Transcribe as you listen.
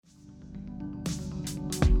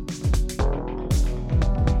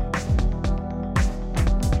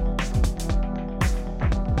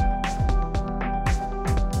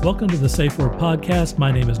Welcome to the Safe Word Podcast.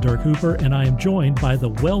 My name is Dirk Hooper, and I am joined by the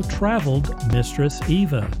well-traveled Mistress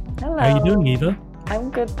Eva. Hello. How are you doing, Eva? I'm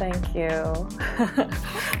good, thank you.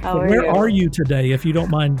 Where are you today, if you don't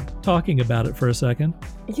mind talking about it for a second?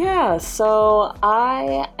 Yeah, so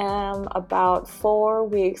I am about 4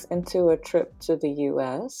 weeks into a trip to the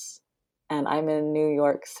US, and I'm in New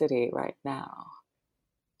York City right now.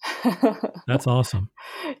 That's awesome.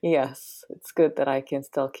 Yes, it's good that I can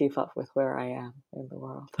still keep up with where I am in the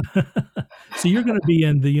world. So you're going to be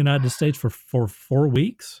in the United States for 4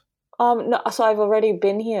 weeks? No, so I've already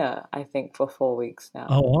been here, I think, for 4 weeks now.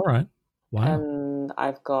 Oh, all right. Wow. And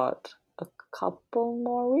I've got a couple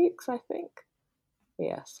more weeks, I think.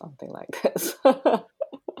 Yeah, something like this.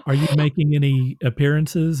 Are you making any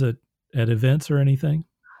appearances at events or anything?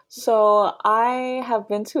 So I have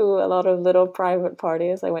been to a lot of little private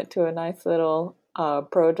parties. I went to a nice little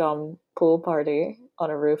pro-dom pool party on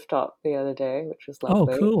a rooftop the other day, which was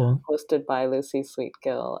lovely. Oh, cool. Hosted by Lucy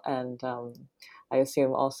Sweetgill and I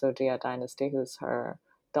assume also Dia Dynasty, who's her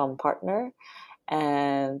dom partner.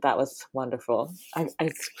 And that was wonderful. I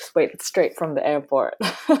waited straight from the airport.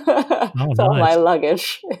 Oh, All my nice.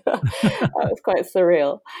 luggage. That was quite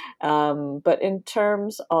surreal. But in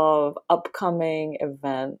terms of upcoming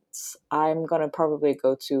events, I'm going to probably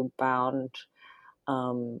go to Bound,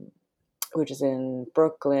 which is in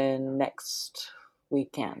Brooklyn next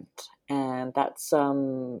weekend. And that's,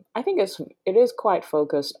 I think it is quite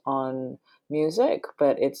focused on music,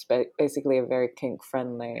 but it's basically a very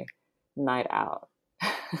kink-friendly night out.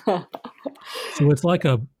 So it's like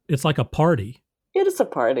a party. It is a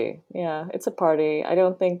party. Yeah, it's a party. I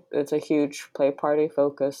don't think it's a huge play party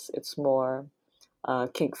focus. It's more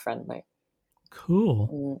kink friendly.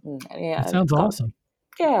 Cool. Yeah, That sounds awesome.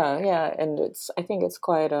 Yeah, and I think it's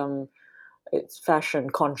quite it's fashion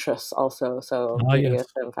conscious also. So BDSM yes.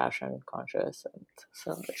 fashion conscious, and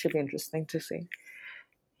so it should be interesting to see.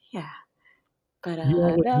 Yeah, but You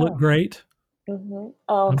all look great. Mm-hmm.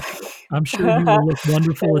 Oh, I'm sure you will look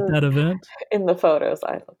wonderful at that event. In the photos,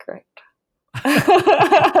 I look great.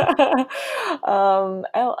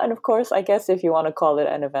 And of course, I guess if you want to call it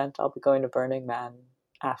an event, I'll be going to Burning Man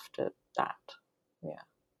after that. Yeah.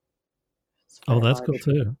 Oh, that's cool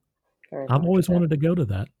too. I've always wanted to go to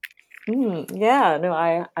that. Yeah, no,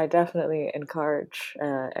 I definitely encourage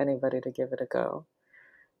anybody to give it a go.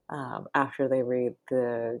 After they read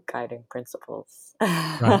the guiding principles.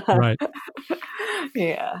 Right.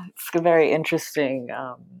 Yeah, it's very interesting.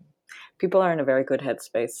 People are in a very good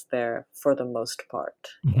headspace there for the most part.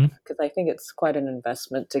 Mm-hmm. Because I think it's quite an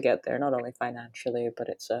investment to get there, not only financially, but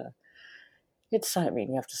I mean,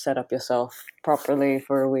 you have to set up yourself properly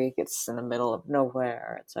for a week. It's in the middle of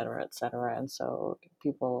nowhere, et cetera, et cetera. And so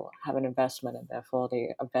people have an investment and therefore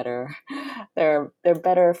they're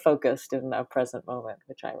better focused in a present moment,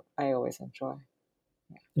 which I always enjoy.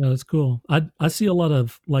 Yeah, that's cool. I see a lot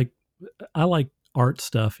of I like art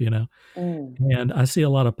stuff, and I see a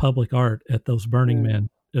lot of public art at those Burning Man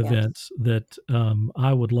events that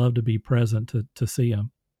I would love to be present to see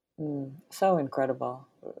them. So incredible,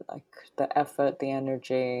 like the effort, the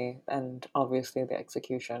energy, and obviously the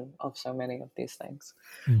execution of so many of these things.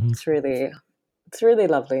 Mm-hmm. It's really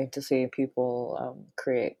lovely to see people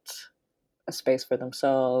create a space for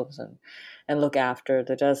themselves and look after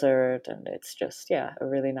the desert. And it's just, a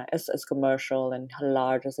really nice, as commercial and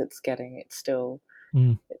large as it's getting, it's still,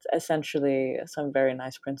 it's essentially some very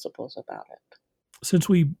nice principles about it. Since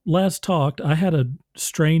we last talked, I had a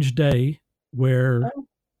strange day where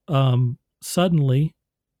suddenly,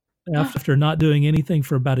 after not doing anything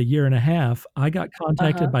for about a year and a half, I got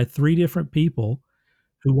contacted by 3 different people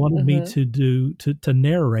who wanted me to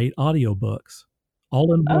narrate audiobooks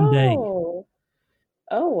all in one day.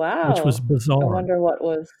 Oh, wow. Which was bizarre. I wonder what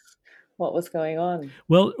was going on.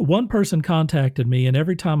 Well, one person contacted me, and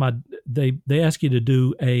every time they ask you to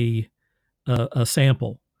do a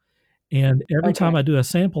sample, and every time I do a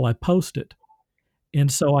sample, I post it.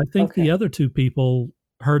 And so I think the other 2 people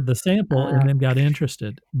heard the sample and then got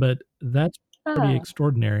interested. But that's pretty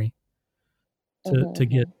extraordinary to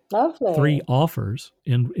get Lovely. 3 offers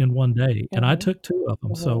in one day. And I took 2 of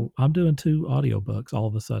them. So I'm doing 2 audiobooks all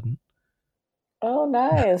of a sudden. Oh,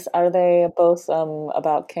 nice. Are they both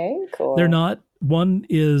about kink? Or? They're not. One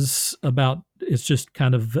is about, it's just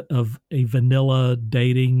kind of a vanilla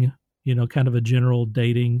dating, kind of a general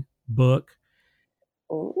dating book.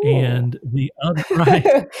 Ooh. And the other,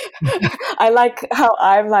 right. I like how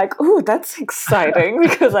I'm like, ooh, that's exciting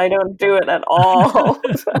because I don't do it at all.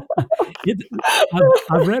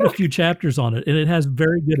 I've read a few chapters on it, and it has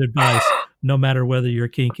very good advice, no matter whether you're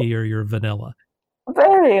kinky or you're vanilla.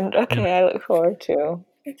 Okay. I look forward to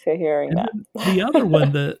to hearing And that. then the other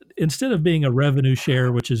one, instead of being a revenue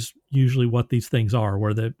share, which is usually what these things are,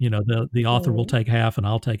 where the author will Mhm. take half and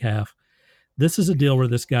I'll take half. This is a deal where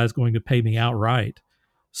this guy's going to pay me outright.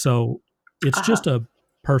 So it's Uh-huh. just a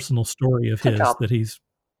personal story of It's a his job.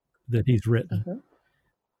 that he's written. Mhm.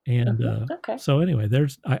 And Mhm. Okay. so anyway,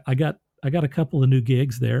 I got a couple of new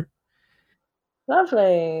gigs there.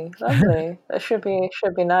 Lovely, lovely. That should be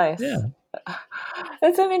nice. Yeah,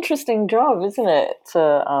 It's an interesting job, isn't it,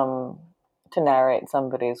 to narrate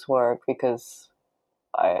somebody's work because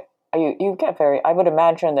I you get very I would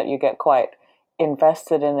imagine that you get quite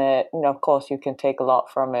invested in it. You know, of course you can take a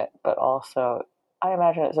lot from it, but also I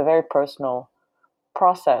imagine it's a very personal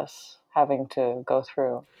process having to go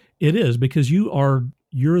through. it is because you're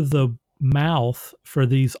the mouth for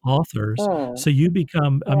these authors. Mm, So you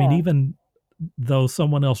become, I mean, yeah. even though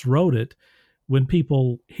someone else wrote it, when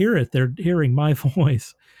people hear it, they're hearing my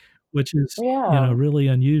voice, which is, Yeah. really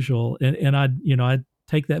unusual. And I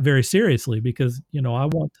take that very seriously because, I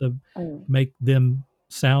want to Mm, make them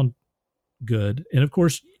sound good. And of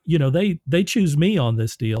course, they choose me on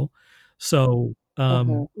this deal. So,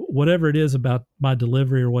 mhm, whatever it is about my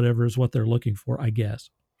delivery or whatever is what they're looking for, I guess.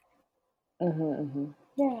 mhm, mhm.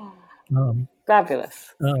 Yeah. Um,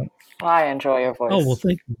 Fabulous. uh, Well, I enjoy your oh, well, voice.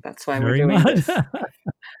 thank you That's why we're very doing much. this.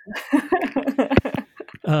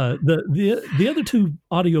 The other two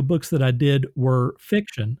audiobooks that I did were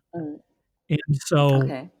fiction. Mm, And so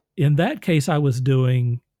okay. in that case, I was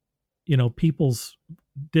doing, people's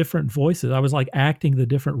different voices. I was like acting the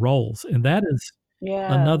different roles. And that is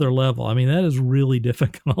Yeah. another level. I mean, that is really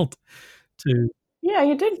difficult to. Yeah,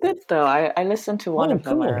 you did good though. I listened to one Oh, of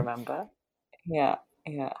them, I cool. remember. Yeah,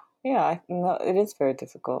 yeah. Yeah, no, it is very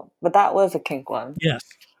difficult. But that was a kink one, Yes.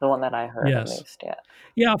 the one that I heard at Yes. least, yeah.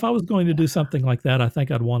 Yeah, if I was going to Yeah. do something like that, I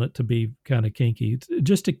think I'd want it to be kinda kinky,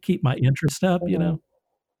 just to keep my interest up, you Mhm.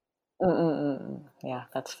 know? Yeah,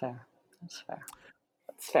 that's fair. That's fair.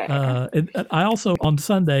 That's fair. And I also on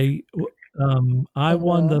Sunday, I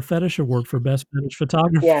won the Mhm. Fetish Award for Best Fetish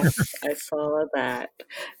Photographer. Yes, I saw that. Thank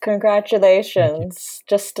you. Congratulations.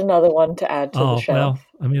 Just another one to add to the Oh, shelf. well,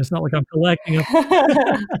 I mean, it's not like I'm collecting them.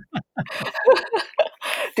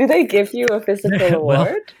 Do they give you a physical Well,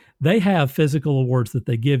 award? they have physical awards that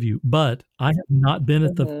they give you, but I have not been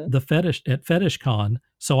at the Mhm. the fetish at FetishCon,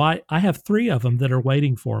 so I have 3 of them that are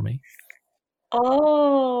waiting for me.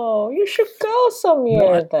 Oh, you should go some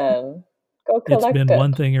Well, year then. Go it's collect been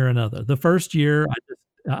one it. thing or another. The first year,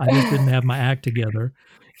 I just didn't have my act together,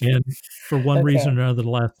 and for one reason Okay. or another, the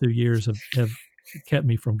last 2 years have kept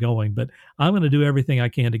me from going, but I'm gonna do everything I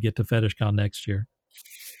can to get to FetishCon next year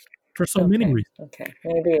for so many Okay. reasons. Okay.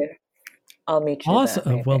 Maybe I'll meet you there,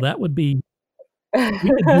 Awesome. Well, maybe. that would be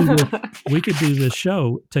we could do this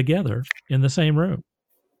show together in the same room.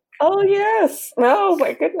 Oh, yes. Oh,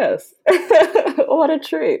 my goodness. What a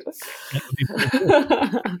treat. That would be pretty cool.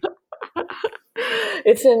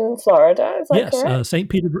 It's in Florida, is that Yes, correct? St.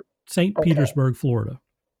 Okay. Petersburg, Florida.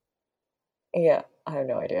 Yeah, I have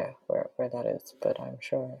no idea where that is, but I'm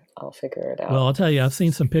sure I'll figure it Well, out. I'll tell you, I've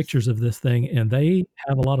seen some pictures of this thing, and they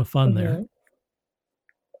have a lot of fun there.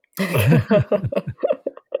 Mhm.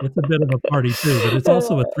 It's a bit of a party too, but it's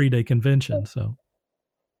also a 3-day convention, so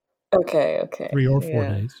Okay, okay. 3 or 4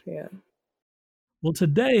 Yeah, days. yeah. Well,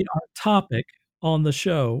 today our topic on the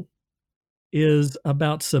show is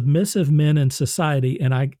about submissive men in society,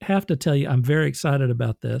 and I have to tell you, I'm very excited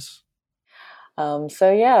about this.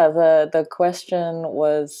 So yeah, the question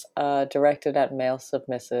was directed at male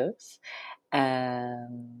submissives,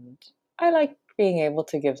 and I like being able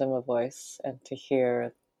to give them a voice and to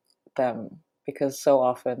hear them because so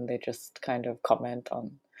often they just kind of comment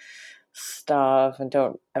on stuff and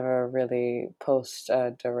don't ever really post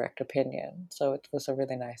a direct opinion. So it was a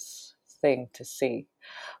really nice thing to see.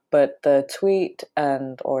 But the tweet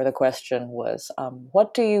and or the question was,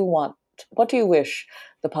 what do you want? What do you wish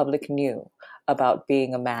the public knew about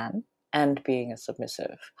being a man and being a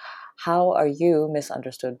submissive? How are you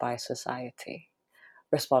misunderstood by society?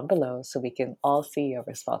 Respond below so we can all see your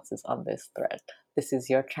responses on this thread. This is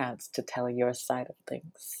your chance to tell your side of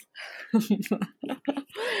things.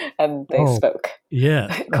 And they Oh, spoke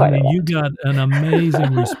yes. I quite a mean, you lot. got an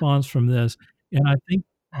amazing response from this, and I think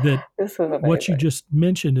that This was what you amazing. just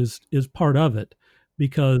mentioned is part of it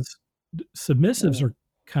because submissives Mm, are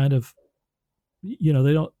kind of,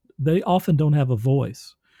 they often don't have a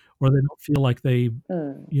voice or they don't feel like they,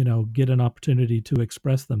 mm, get an opportunity to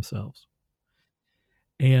express themselves.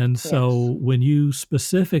 And yes. so when you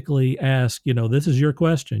specifically ask, this is your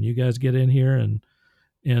question, you guys get in here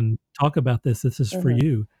and talk about this. This is for Hmm.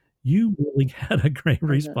 you. You really had a great Hmm.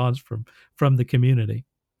 response from the community.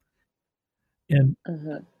 And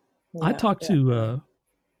Mhm. I Yeah, talked yeah. to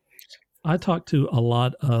a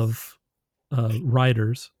lot of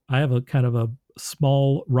writers. I have a kind of a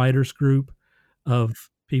small writers group of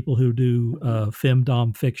people who do Mhm.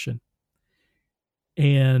 femdom fiction,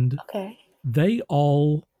 and Okay. they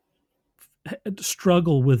all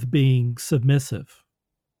struggle with being submissive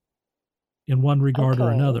in one regard or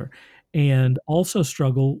Okay. another, and also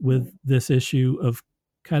struggle with Mm, this issue of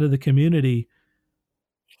kind of the community,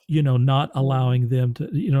 not mm, allowing them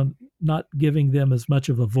to, not giving them as much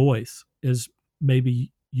of a voice as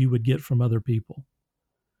maybe you would get from other people,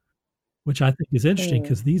 which I think is interesting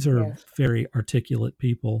because mm. these are Yes. very articulate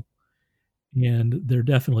people. And they're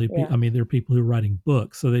definitely, Yeah. I mean, they're people who are writing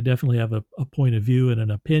books, so they definitely have a point of view and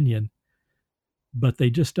an opinion, but they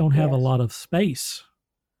just don't have a Yes. lot of space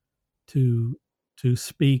to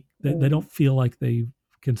speak. They Mm, don't feel like they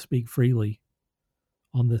can speak freely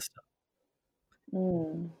on this stuff.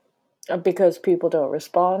 mm. Because people don't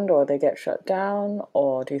respond or they get shut down,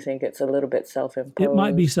 or do you think it's a little bit It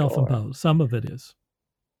might be self-imposed or self-imposed. Some of it is,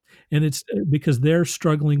 and it's because they're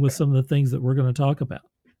struggling with okay. some of the things that we're going to talk about,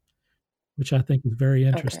 which I think is very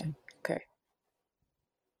Okay. interesting. Okay.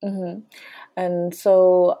 Mhm. And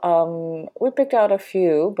so we picked out a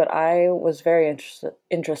few, but I was very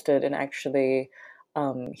interested in actually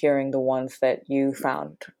hearing the ones that you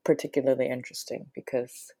found particularly interesting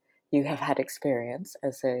because you have had experience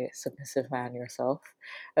as a submissive man yourself.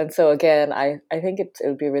 And so again, I think it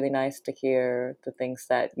would be really nice to hear the things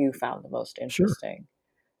that you found the most Sure. interesting.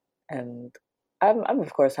 And I'm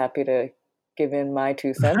of course happy to give in my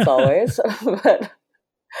 2 cents always, but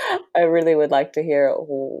I really would like to hear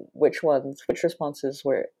which responses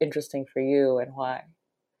were interesting for you and why.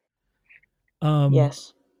 um,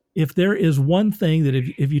 Yes. if there is one thing that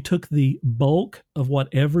if you took the bulk of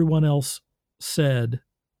what everyone else said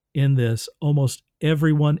in this, almost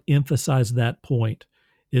everyone emphasized that point,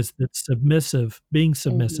 is that being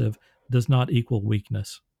Mhm. submissive does not equal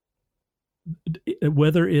weakness.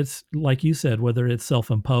 Whether it's like you said, whether it's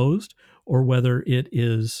self-imposed or whether it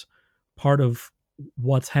is part of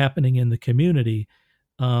what's happening in the community,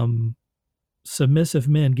 um, submissive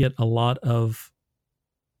men get a lot of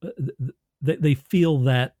they feel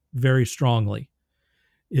that very strongly,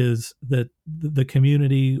 is that the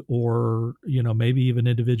community, or maybe even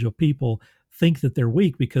individual people, think that they're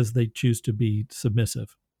weak because they choose to be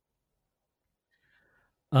submissive.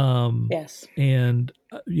 um Yes. and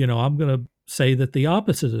I'm going to say that the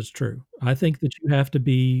opposite is true. I think that you have to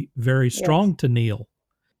be very Yes. strong to kneel.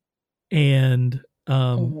 And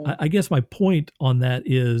Mhm. I guess my point on that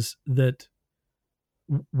is that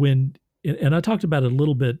when, and I talked about it a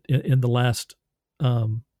little bit in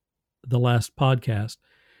um, the last podcast,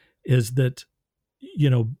 is that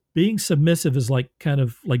being submissive is like kind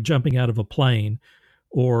of like jumping out of a plane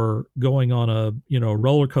or going on a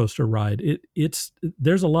roller coaster ride. It's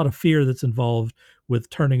there's a lot of fear that's involved with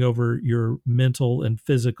turning over your mental and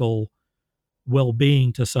physical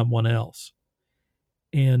well-being to someone else.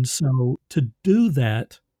 And so to do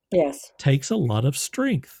that Yes. takes a lot of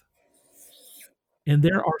strength. And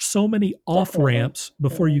there are so many off Definitely. ramps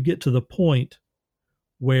before you Mhm. get to the point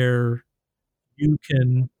where you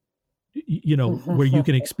can where you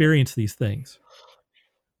can experience these things,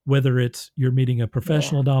 whether it's you're meeting a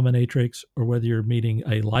Yeah. professional dominatrix or whether you're meeting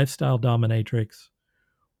a lifestyle dominatrix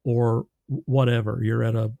or whatever. You're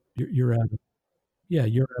at a, yeah,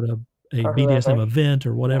 you're at a Or BDSM whoever. event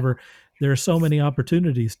or Yeah. whatever. There are so many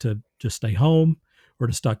opportunities to just stay home or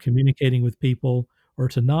to stop communicating with people or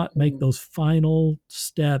to not make Mm. those final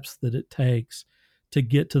steps that it takes to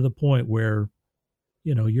get to the point where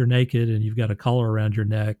you're naked and you've got a collar around your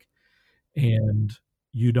neck and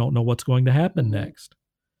you don't know what's going to happen Mhm. next.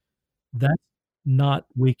 That's not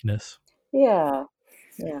weakness. Yeah.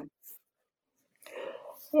 Yeah.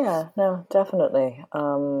 Yeah, no, definitely.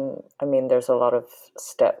 I mean, there's a lot of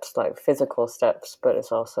steps, like physical steps, but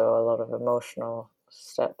it's also a lot of emotional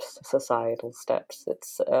steps, societal steps.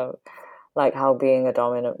 It's like how being a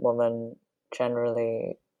dominant woman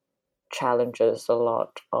generally challenges a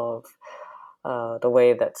lot of the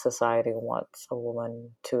way that society wants a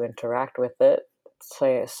woman to interact with it.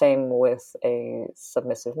 Same with a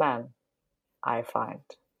submissive man, I find,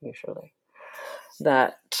 usually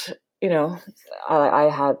that I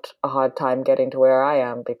had a hard time getting to where I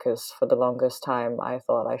am because for the longest time I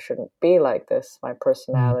thought I shouldn't be like this. My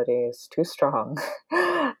Mm, personality is too strong.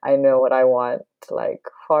 I know what I want like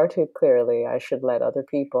far too clearly. I should let other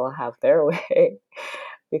people have their way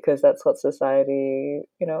because that's what society,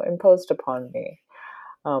 imposed upon me.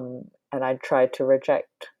 And I tried to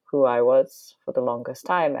reject who I was for the longest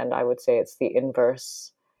time, and I would say it's the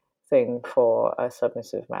inverse thing for a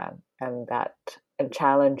submissive man, and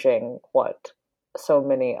challenging what so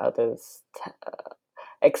many others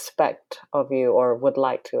expect of you or would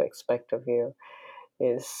like to expect of you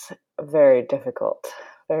is very difficult.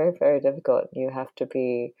 Very, very difficult. You have to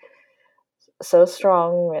be so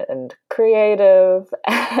strong and creative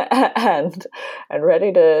and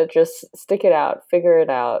ready to just stick it out, figure it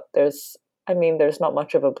out. There's not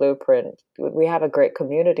much of a blueprint. We have a great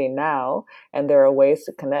community now, and there are ways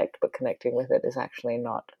to connect, but connecting with it is actually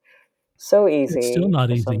not so It's still easy not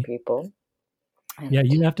for some easy. people. Yeah, And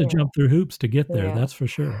you have to jump through hoops to get there, yeah, that's for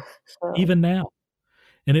sure. so Even now.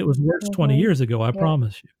 And it was worse 20 mhm, years ago, I yeah,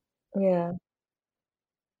 promise you. yeah,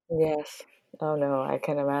 yes. Oh no, I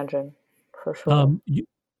can imagine for sure. You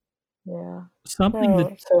Yeah. something that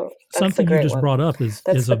No, so that's a something you great just one. brought up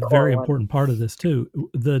That's is a the core very one. important part of this too.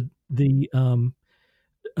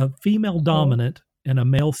 A female Mhm, dominant and a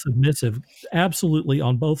male submissive absolutely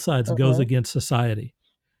on both sides goes mhm, against society,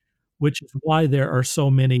 which is why there are so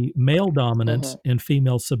many male dominants mhm, and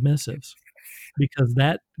female submissives, because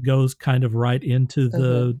that goes kind of right into mhm,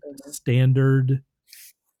 the mhm. standard,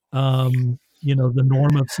 the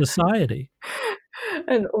norm of society.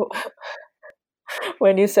 And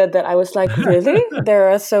when you said that, I was like, "Really? There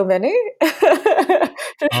are so many?"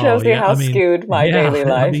 Just Oh, shows you yeah, how I mean, skewed my yeah, daily I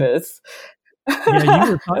life mean, is. yeah,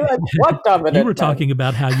 I'm like, "What you were dominant men?" talking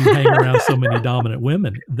about how you hang around so many dominant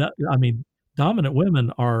women. Dominant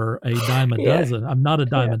women are a dime a Yeah, dozen. I'm not a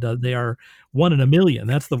dime yeah, a dozen. They are one in a million.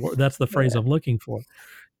 That's the phrase yeah. I'm looking for.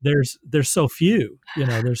 There's so few,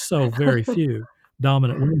 there's so very few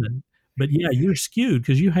dominant women. But yeah, you're skewed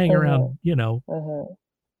because you hang Mhm, around, mhm.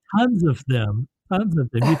 tons of them, tons of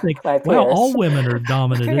them. You think, My wow, all peers. women are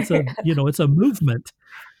dominant. It's a movement,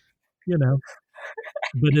 you know,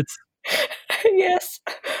 but it's Yes,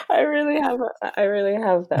 I really have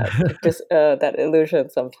that that illusion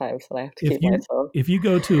sometimes, and I have to if keep myself you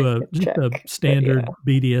go to in just a check. But yeah. standard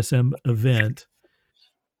BDSM event,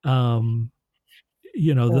 um,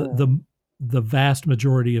 Mm, the vast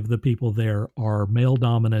majority of the people there are male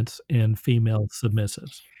dominants and female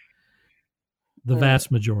submissives. The mm.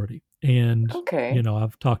 vast majority. And, Okay.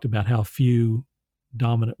 I've talked about how few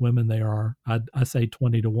dominant women there are. I say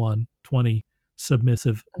 20 to 1, 20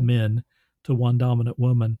 submissive Mm, men to one dominant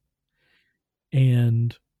woman.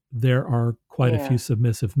 And there are quite a few yeah.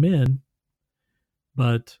 submissive men,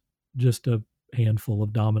 but just a handful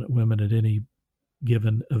of dominant women at any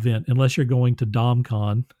given event, unless you're going to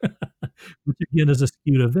DomCon, which again is a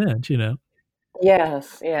skewed event.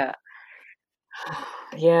 Yes, yeah.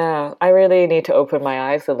 Yeah, I really need to open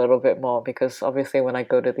my eyes a little bit more because obviously when I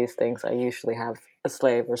go to these things, I usually have a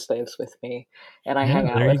slave or slaves with me, and I Yeah, hang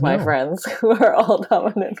out there you with my go. friends who are all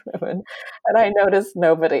dominant women, and I notice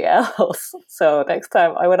nobody else. So next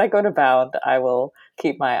time when I go to Bound, I will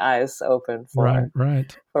keep my eyes open Right,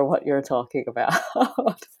 right. for what you're talking about.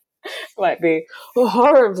 Might be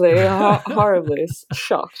horribly, horribly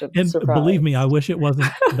shocked and And believe me, I surprised. wish it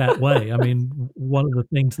wasn't that way. I mean, one of the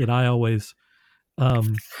things that I always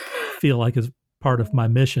um, feel like is part of my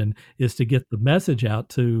mission is to get the message out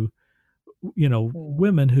to, Mm,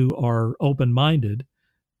 women who are open minded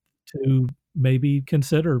to maybe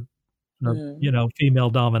consider, mm. female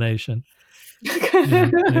domination.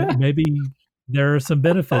 Maybe there are some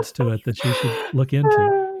benefits to it that you should look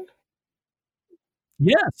into.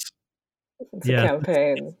 Yes, It's a yes,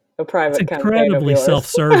 campaign, a it's private campaign of incredibly yours.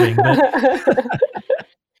 self-serving, but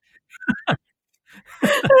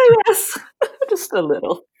Yes, just a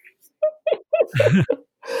little.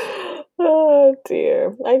 Oh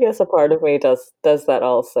dear. I guess a part of me does that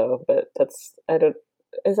also, but that's I don't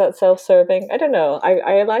is that self-serving? I don't know.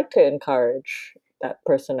 I like to encourage that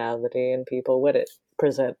personality in people when it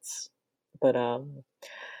presents.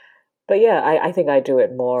 But yeah, I think I do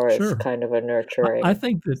it more as sure. kind of a I nurturing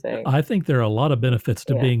think that thing. I think there are a lot of benefits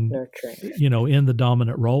to Yeah, being, nurturing. in the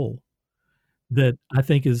dominant role that I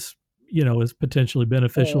think is potentially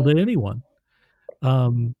beneficial Mm, to anyone.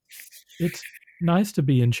 Um, it's nice to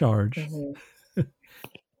be in charge. mhm.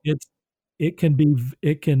 It's it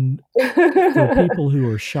can for people who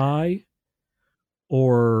are shy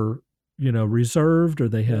or, reserved or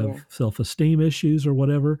they Yeah. have self-esteem issues or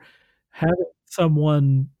whatever, having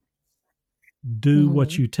someone do what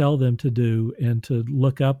Mhm. you tell them to do and to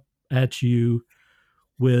look up at you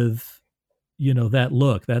with,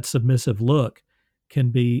 that submissive look can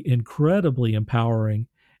be incredibly empowering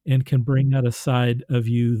and can bring out a side of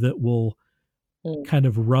you that will Mm, kind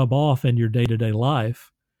of rub off in your day-to-day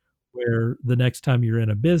life, where the next time you're in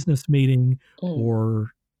a business meeting mm,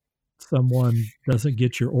 or someone doesn't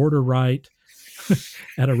get your order right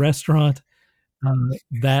at a restaurant,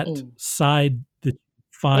 that mm. side that you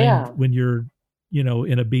find Yeah. when you're,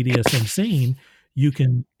 in a BDSM scene, you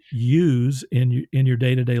can use in your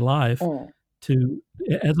day-to-day life Mm.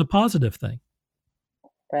 as a positive thing.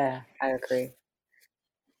 Yeah, I agree.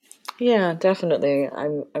 Yeah, definitely.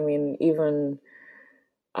 I mean, even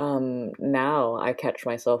now I catch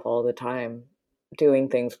myself all the time doing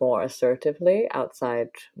things more assertively outside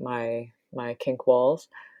my kink walls,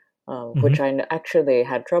 which Mhm. actually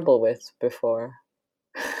had trouble with before.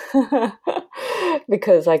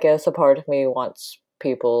 Because I guess a part of me wants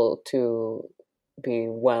people to be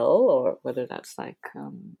well, or whether that's like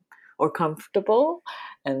or comfortable.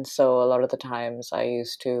 And so a lot of the times I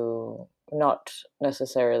used to not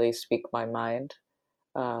necessarily speak my mind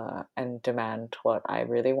and demand what I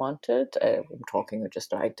really wanted. I'm talking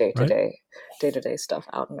just like Right? day to day stuff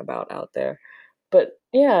out and about out there. But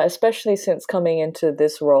yeah, especially since coming into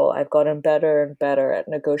this role, I've gotten better and better at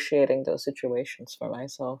negotiating those situations for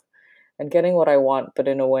myself and getting what I want, but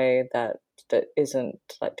in a way that isn't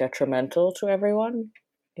like detrimental to everyone.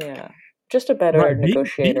 Yeah, just a better Right. Being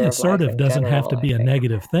negotiator of life assertive in doesn't have general, to I be a think,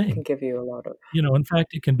 negative can thing. give you a lot of. In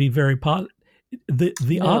fact, it can be very the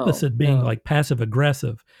No, opposite being no. like passive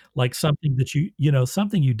aggressive, like something that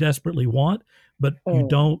something you desperately want, but you Mm,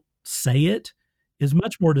 don't say it, is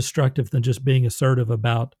much more destructive than just being assertive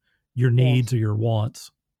about your needs yes, or your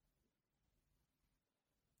wants.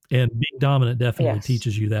 And being dominant definitely yes,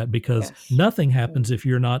 teaches you that because yes. nothing Mm, happens if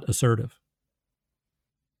you're not assertive.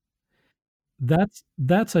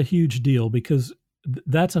 That's a huge deal because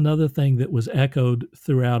that's another thing that was echoed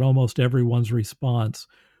throughout almost everyone's response,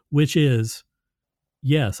 which is,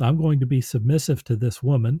 "Yes, I'm going to be submissive to this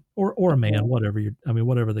woman or a man, mhm,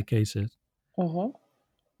 whatever the case is. mhm.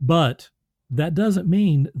 But that doesn't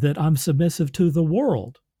mean that I'm submissive to the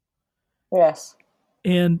world." Yes.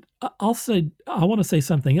 And I wanna say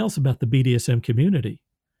something else about the BDSM community.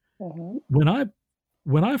 Mhm, When I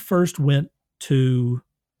when I first went to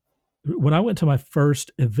when I went to my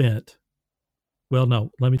first event, well,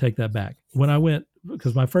 no, let me take that back. When I went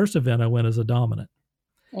because my first event, I went as a dominant.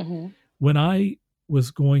 mhm, When I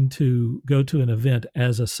was going to go to an event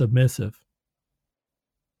as a submissive,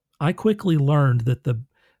 I quickly learned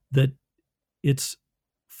that it's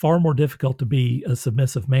far more difficult to be a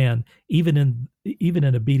submissive man, even in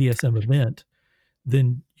a BDSM event,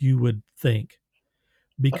 than you would think,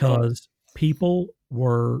 okay. because people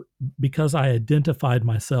were because I identified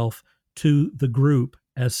myself to the group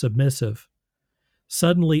as submissive,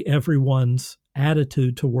 suddenly everyone's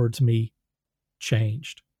attitude towards me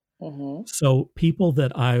changed. Mhm, So people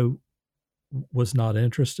that I was not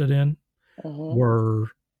interested in mhm, were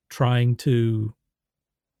trying to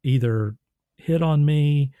either hit on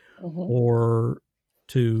me mhm. or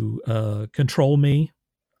to control me,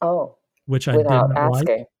 Oh, which I did without not like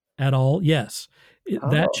asking. at all. Yes,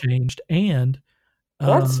 that Oh, changed, and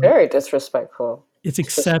that's um, very disrespectful. it's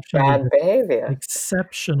It's just bad behavior.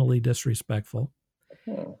 exceptionally disrespectful.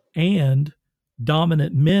 Hmm. And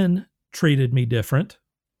dominant men treated me different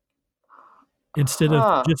instead of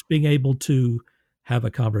Huh. just being able to have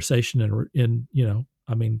a conversation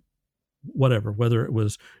whatever, whether it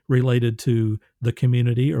was related to the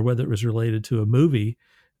community or whether it was related to a movie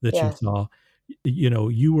that you Yes. saw,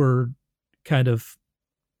 you were kind of,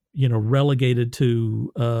 relegated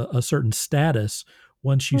to a certain status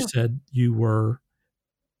once you Hmm. said you were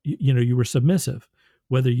submissive,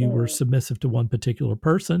 whether you were Mm. submissive to one particular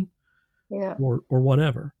person Yeah. or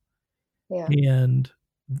whatever. Yeah. And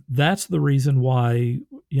that's the reason why,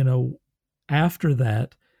 you know, after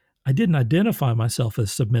that, I didn't identify myself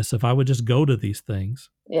as submissive. I would just go to these things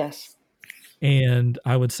Yes. and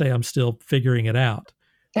I would say I'm still figuring it out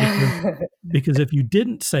because if you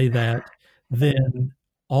didn't say that, Mm. then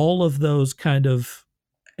all of those kind of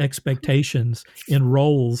expectations in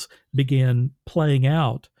roles began playing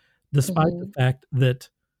out despite the Mhm. fact that,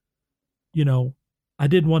 you know, I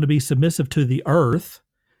didn't want to be submissive to the earth.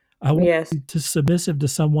 I wanted Yes. to be submissive to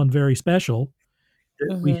someone very special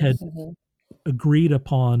that we Mhm. had Mhm. agreed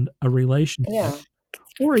upon a relationship, Yeah.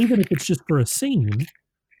 or even if it's just for a scene,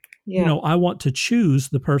 Yeah. I want to choose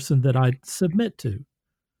the person that I submit to.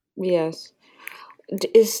 Yes.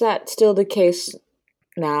 Is that still the case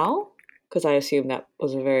now? Because I assume that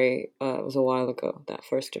was was a while ago, that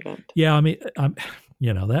first event. Yeah, I mean,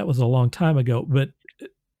 that was a long time ago, but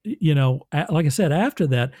like I said, after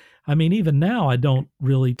that, I mean, even now, I don't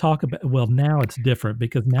really talk about. Well, now it's different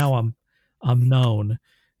because now I'm known.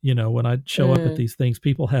 When I show up at Mm. these things,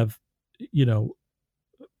 you know,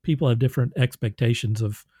 people have different expectations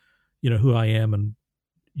of who I am and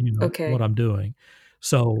what Okay. I'm doing.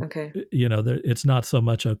 So Okay. it's not so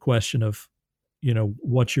much a question of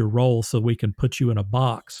what's your role, so we can put you in a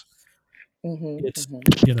box. Mhm. It's,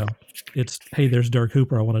 Mhm. you know, it's, "Hey, there's Dirk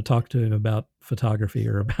Hooper. I wanna talk to him about photography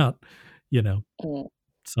or about, you know, Mm,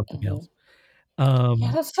 something mhm. else."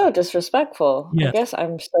 Yeah, Um, that's so disrespectful. I yes. guess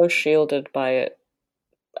I'm so shielded by it,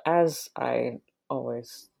 as I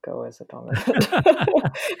always go as a dominant.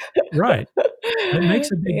 Right. It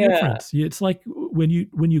makes a big Yeah, difference. It's like when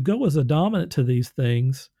you go as a dominant to these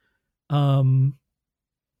things, um,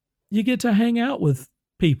 you get to hang out with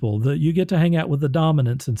people that you get to hang out with the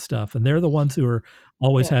dominants and stuff, and they're the ones who are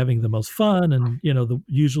always yeah, having the most fun and,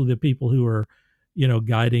 usually the people who are,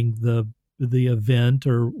 guiding the event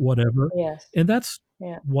or whatever, yes, and that's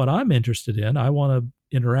yeah, what I'm interested in. I wanna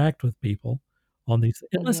interact with people on these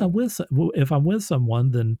unless mhm, if I'm with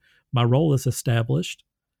someone, then my role is established,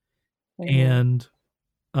 mhm, and,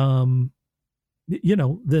 um,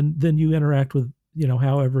 then you interact with,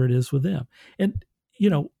 however it is with them, and, you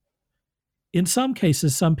know, in some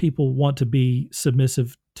cases, some people want to be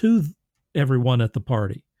submissive to everyone at the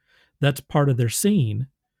party. That's part of their scene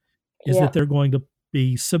is that yeah, they're going to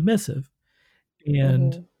be submissive.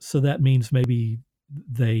 And mhm, so that means maybe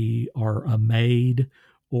they are a maid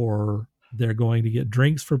or they're going to get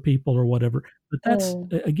drinks for people or whatever. But that's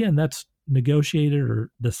mm, again, that's negotiated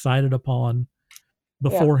or decided upon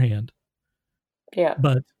yeah, beforehand. yeah.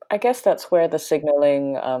 But I guess that's where the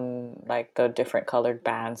signaling, like the different colored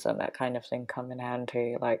bands and that kind of thing come in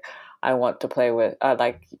handy. Like, I want to play with,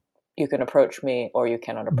 like, you can approach me or you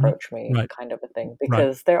cannot mhm, approach me, right, kind of a thing. right.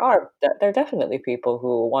 Because there are definitely people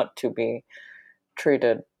who want to be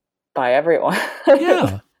treated by everyone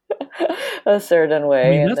Yeah. a certain I way,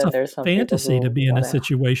 mean, and that's then a there's some people fantasy to who be in a wanna.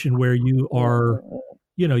 situation where you Mm, are, mm, mm.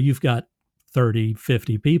 you've got 30,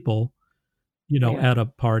 50 people, Yeah. at a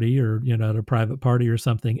party or, at a private party or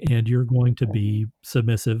something, and you're going to Mhm, be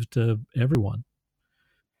submissive to everyone.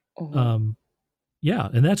 mhm. Um, yeah,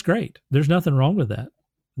 and that's great. There's nothing wrong with that.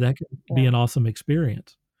 That can be Yeah, an awesome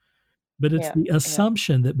experience. But it's yeah, the yeah.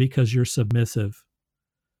 assumption that because you're submissive,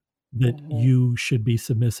 that Mhm, you should be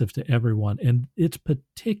submissive to everyone, and it's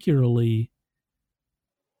particularly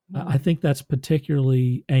I mm. think that's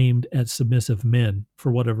particularly aimed at submissive men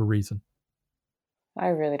for whatever reason. I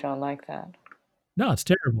really don't like that. No, it's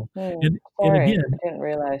terrible. And Sorry, I again, didn't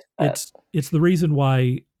realize that. it's the reason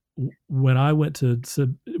why when I went to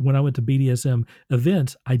BDSM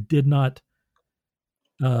events, I did not,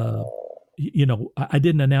 uh, I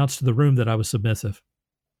didn't announce to the room that I was submissive,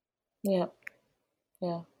 Yeah,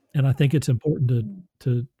 yeah. and I think it's important Mm,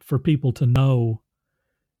 to for people to know,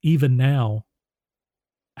 even now,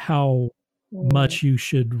 how mm, much you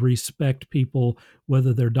should respect people,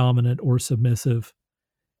 whether they're dominant or submissive,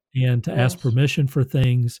 and to ask yes. permission for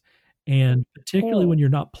things, and particularly when Mm, you're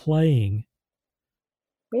not playing,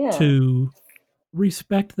 yeah. to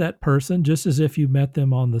respect that person just as if you met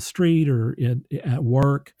them on the street or at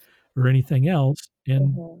work or anything else,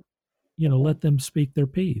 and, Mhm, mhm. let them speak their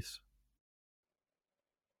piece.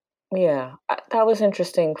 Yeah, that was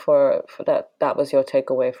interesting for that that was your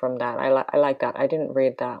takeaway from that. I like that. I didn't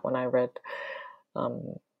read that when I read,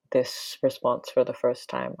 um, this response for the first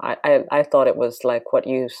time. I thought it was like what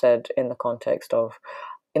you said in the context of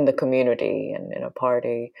in the community and in a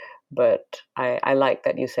party, but I like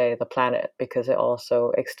that you say the planet because it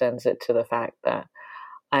also extends it to the fact that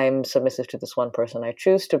I'm submissive to this one person I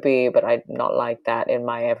choose to be, but I'm not like that in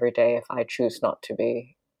my everyday if I choose not to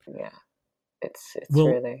be. Yeah, it's Well,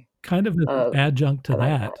 really, kind of as an uh, adjunct I to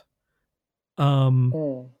like that. that, um,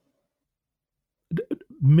 Mm,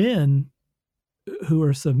 men who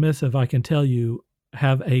are submissive, I can tell you,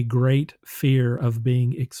 have a great fear of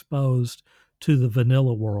being exposed to the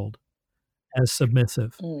vanilla world as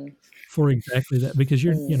submissive mm, for exactly that, because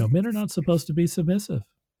mm, men are not supposed to be submissive.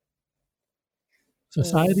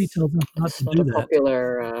 mm. Society tells us not It's to not do a that.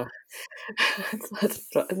 popular, it's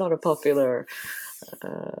not a popular,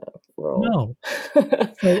 role. No.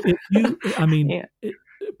 So if you I mean, Yeah.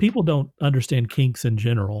 people don't understand kinks in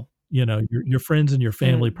general, your friends and your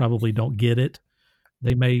family Mm, probably don't get it.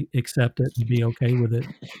 They may accept it and be okay with it,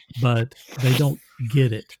 but they don't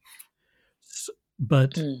get it. S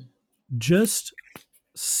but mm. just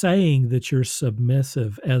saying that you're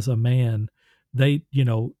submissive as a man,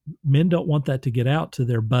 men don't want that to get out to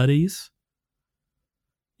their buddies,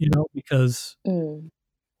 because, Mm.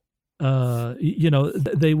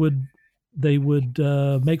 they would,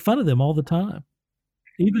 make fun of them all the time.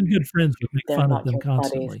 Even good friends would make They're fun of not them your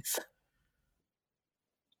buddies. constantly.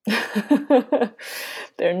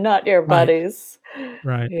 They're not your Right, buddies.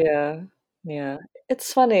 right. Yeah, yeah.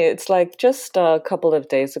 It's funny, it's like just a couple of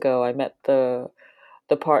days ago, I met the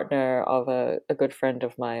partner of a good friend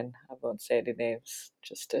of mine. I won't say any names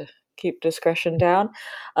just to keep discretion down.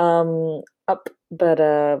 Up, but,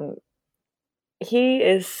 he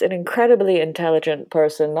is an incredibly intelligent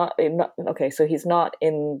person. Not okay, so he's not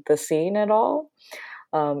in the scene at all,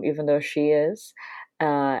 even though she is.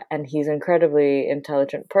 And he's an incredibly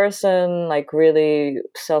intelligent person, like really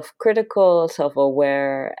self-critical,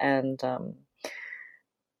 self-aware, and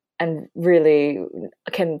really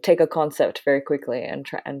can take a concept very quickly and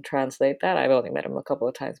translate that. I've only met him a couple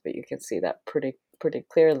of times, but you can see that pretty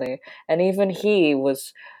clearly. And even he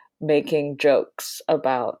was making jokes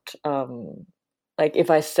about like if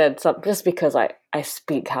I said something, just because I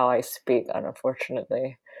speak how I speak,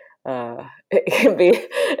 unfortunately. It can be,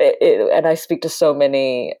 and I speak to so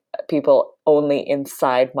many people only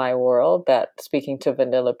inside my world that speaking to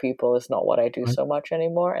vanilla people is not what I do Right. so much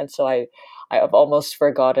anymore. And so I have almost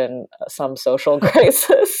forgotten some social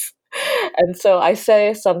graces. And so I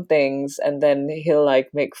say some things, and then he'll like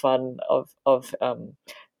make fun of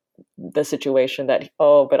the situation that,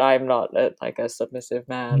 oh, but I'm not like a submissive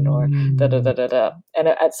man, or da da da Mm. da da. And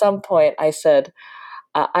at some point I said,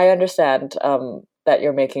 I understand that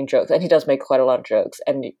you're making jokes, and he does make quite a lot of jokes,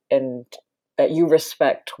 and that you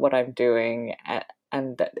respect what I'm doing,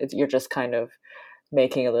 and that you're just kind of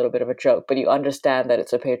making a little bit of a joke, but you understand that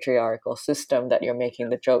it's a patriarchal system that you're making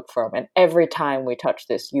the joke from, and every time we touch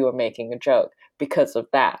this, you are making a joke because of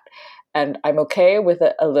that. And I'm okay with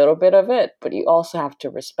a little bit of it, but you also have to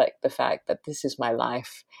respect the fact that this is my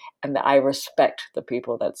life, and that I respect the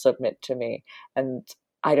people that submit to me, and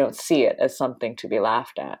I don't see it as something to be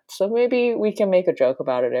laughed at. So maybe we can make a joke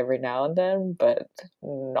about it every now and then, but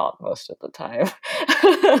not most of the time.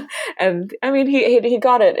 And I mean, he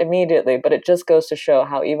got it immediately, but it just goes to show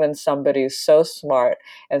how even somebody so smart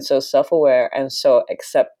and so self-aware and so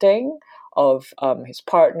accepting of his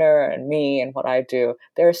partner and me and what I do,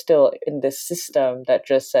 they're still in this system that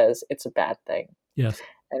just says it's a bad thing. Yes.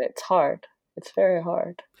 And it's hard. It's very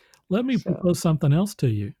hard. Let me So, propose something else to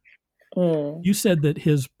you. mm. You said that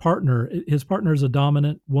his partner is a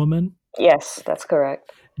dominant woman. Yes, that's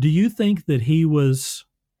correct. Do you think that he was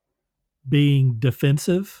being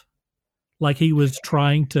defensive? Like he was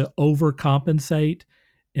trying to overcompensate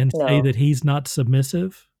and say No. that he's not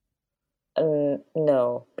submissive?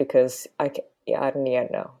 No, because yeah,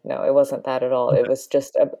 no, it wasn't that at all. It Okay. was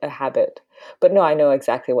just a habit. But no, I know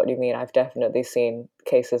exactly what you mean. I've definitely seen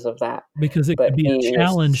cases of that. Because it could But be a he was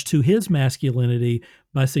challenge to his masculinity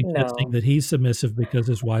by suggesting no, that he's submissive because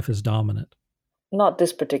his wife is dominant. not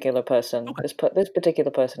this particular person. Okay. This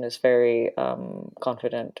particular person is very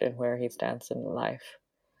confident in where he stands in life.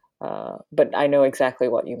 But I know exactly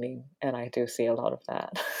what you mean, and I do see a lot of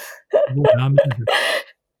that. Boy, I imagine.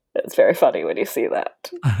 It's very funny when you see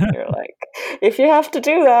that. You're like, if you have to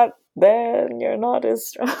do that, then you're not as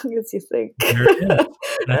strong as you think. There it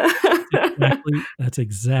is. That's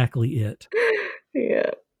exactly it.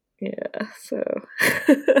 Yeah, yeah. So,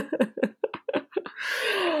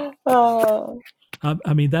 oh,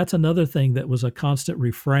 I mean, that's another thing that was a constant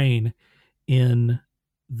refrain in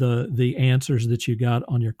the answers that you got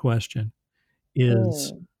on your question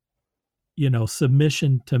is, mm,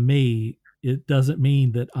 submission to me, it doesn't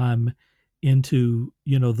mean that I'm into,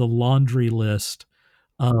 the laundry list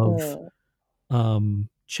of mm,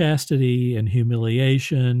 chastity and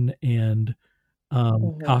humiliation and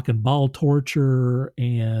mhm, cock and ball torture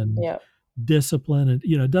and yeah, discipline. And,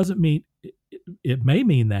 it doesn't mean, it may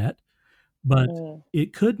mean that, but mm,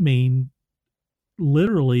 it could mean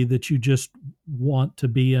literally that you just want to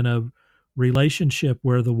be in a relationship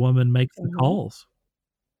where the woman makes the mhm, calls,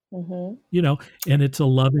 mhm, you know, and it's a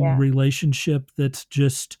loving yeah, relationship that's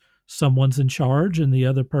just someone's in charge and the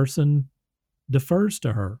other person defers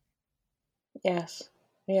to her. yes,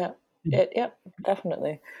 yeah, yep,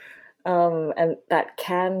 definitely. And that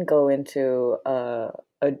can go into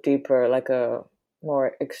a deeper, like a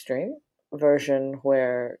more extreme version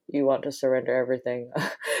where you want to surrender everything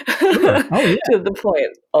Sure. Oh, yeah. to the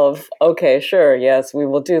point of, okay, sure, yes, we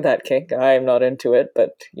will do that kink. I'm not into it,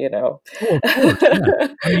 but you know. Oh, of course, yeah.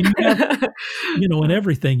 I mean, you have, in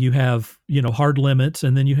everything you have, hard limits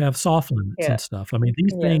and then you have soft limits Yeah, and stuff. I mean,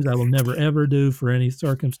 these things I will yes. never ever do for any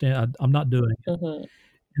circumstance. I'm not doing it. Hmm.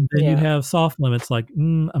 And then you Yeah. have soft limits like,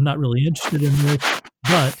 I'm not really interested in this,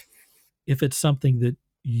 but if it's something that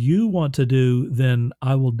you want to do, then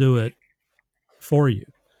I will do it for you.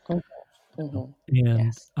 Hmm. You know? Hmm. And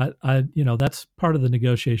Yes. that's part of the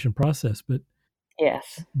negotiation process. But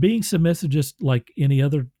Yes. being submissive, just like any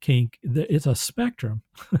other kink, it's a spectrum,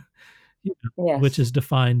 which Yes. is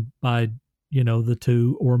defined by, the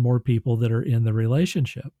two or more people that are in the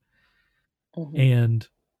relationship. Hmm. And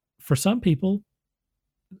for some people,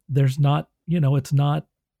 there's not,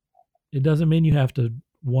 it doesn't mean you have to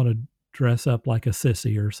want to dress up like a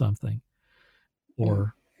sissy or something, Mm.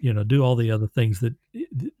 or do all the other things that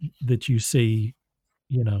you see,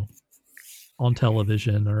 on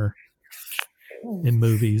television or in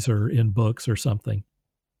movies or in books or something.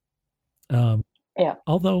 Yeah.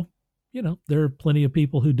 Although, there are plenty of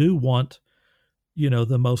people who do want,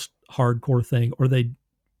 the most hardcore thing, or they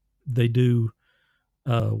do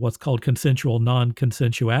what's called consensual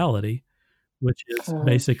non-consensuality, which is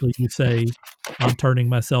basically you say, I'm turning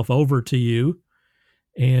myself over to you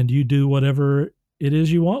and you do whatever it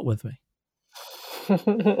is you want with me.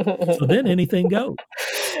 So then anything goes.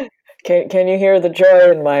 Can you hear the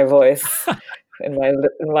joy in my voice, in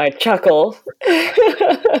my chuckle,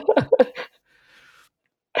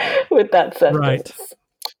 with that sentence?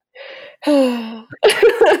 Right.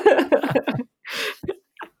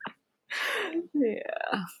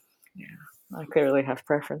 Yeah. I clearly have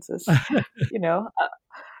preferences.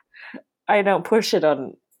 I don't push it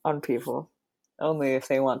on people. Only if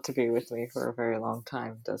they want to be with me for a very long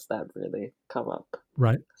time does that really come up.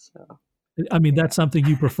 Right. So, I mean, that's something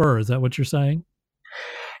you prefer. Is that what you're saying?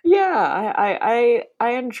 Yeah, I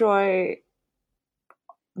enjoy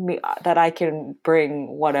that I can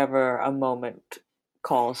bring whatever a moment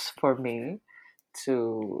calls for me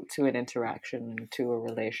to an interaction, to a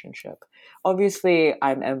relationship. Obviously,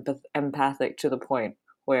 I'm empathic to the point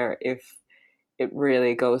where if it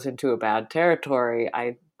really goes into a bad territory,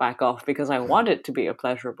 I back off because I want it to be a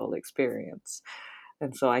pleasurable experience.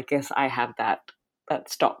 And so I guess I have that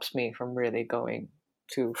stops me from really going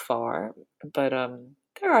too far. But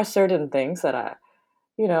there are certain things that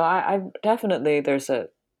I definitely there's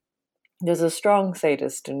a strong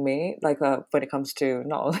sadist in me, like when it comes to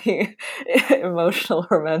not only emotional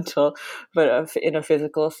or mental, but in a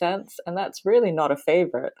physical sense, and that's really not a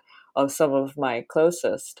favorite of some of my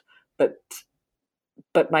closest.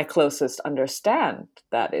 But my closest understand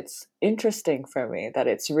that it's interesting for me, that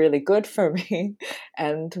it's really good for me,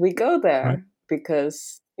 and we go there Right.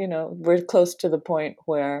 because we're close to the point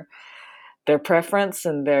where their preference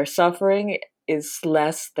and their suffering is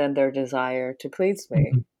less than their desire to please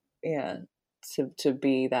me. Mhm. Yeah, to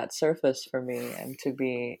be that surface for me and to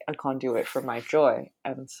be a conduit for my joy.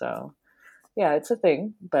 And so, yeah, it's a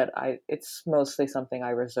thing, but it's mostly something I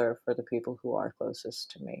reserve for the people who are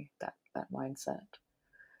closest to me. That mindset.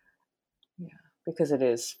 Yeah, because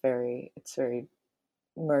it's very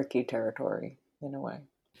murky territory in a way.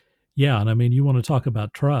 Yeah, and I mean, you want to talk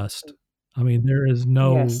about trust. I mean, there is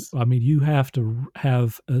Yes. I mean, you have to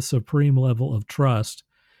have a supreme level of trust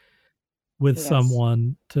with Yes.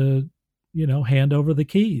 someone to, hand over the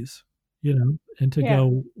keys, and to Yeah.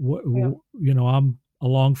 go, Yeah. I'm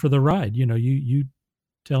along for the ride. You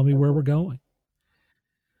tell me where we're going.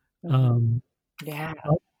 Yeah.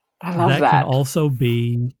 But I love that can that. also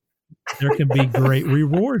be there can be great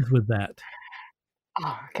rewards with that.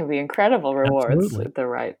 Oh, it can be incredible rewards Absolutely. with the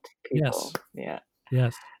right Yes. people. Yeah.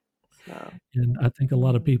 Yes. So, And I think a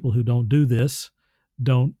lot of people who don't do this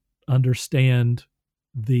don't understand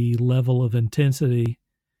the level of intensity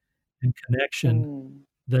and connection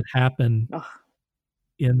that happen oh,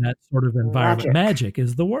 in that sort of environment. magic. Magic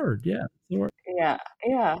is the word. Yeah. The word. Yeah.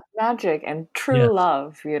 Yeah. Magic and true Yes.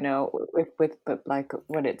 love, but like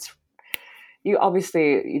when it's you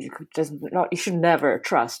obviously you should never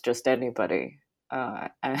trust just anybody.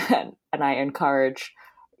 And I encourage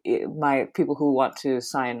my people who want to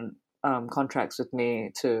sign contracts with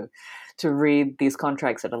me to read these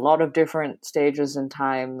contracts at a lot of different stages in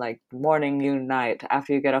time, like morning, noon, night,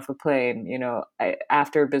 after you get off a plane,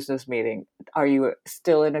 after a business meeting. Are you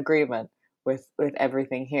still in agreement with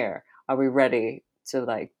everything here? Are we ready to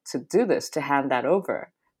do this, to hand that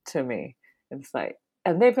over to me? It's like,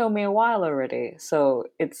 and they've known me a while already, so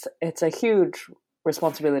it's a huge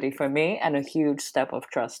responsibility for me and a huge step of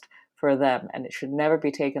trust for them, and it should never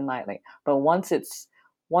be taken lightly. But once it's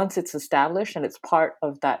established and it's part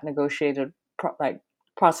of that negotiated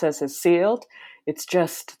process is sealed, it's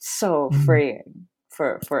just so freeing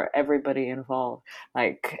for everybody involved.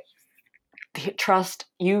 Like, the trust,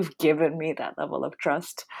 you've given me that level of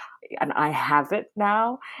trust and I have it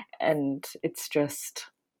now, and it's just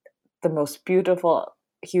the most beautiful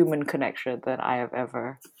human connection that I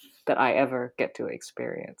ever get to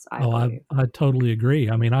experience, I believe. I totally agree.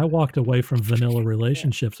 I mean, I walked away from vanilla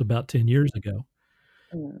relationships about 10 years ago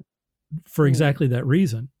Mm. for Mm. exactly that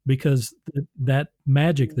reason, because that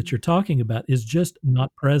magic that you're talking about is just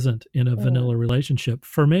not present in a vanilla relationship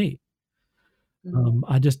for me.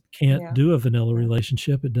 I just can't do a vanilla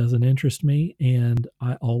relationship. It doesn't interest me. And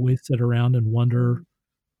I always sit around and wonder,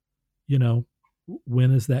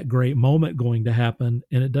 when is that great moment going to happen?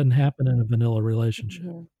 And it doesn't happen in a vanilla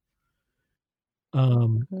relationship.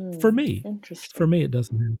 For me, Interesting. it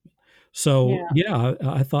doesn't happen. So, Yeah. yeah,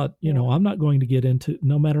 I thought, Yeah. I'm not going to get into,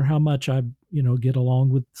 no matter how much I, get along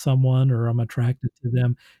with someone or I'm attracted to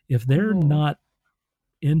them, if they're Mhm. not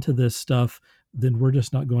into this stuff, then we're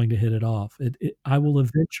just not going to hit it off. I will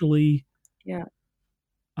eventually, Yeah.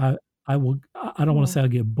 I I will, I don't wanna Mm. say I'll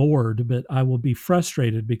get bored, but I will be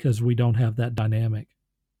frustrated because we don't have that dynamic.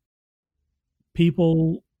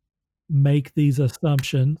 People make these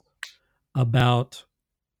assumptions about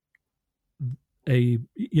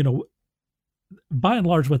you know, by and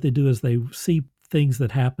large, what they do is they see things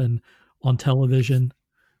that happen on television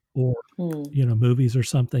or, Mm. movies or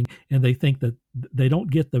something, and they think that they don't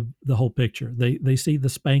get the whole picture. They see the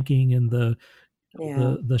spanking and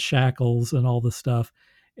Yeah. the shackles and all the stuff,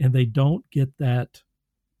 and they don't get that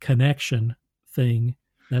connection thing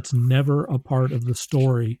that's never a part of the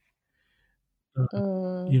story, uh,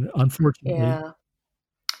 Mm. unfortunately. Yeah.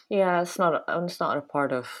 Yeah, it's not a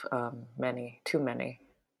part of too many.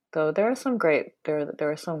 Though there are some great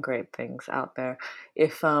things out there.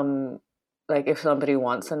 If like if somebody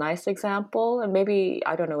wants a nice example, and maybe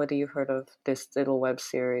I don't know whether you've heard of this little web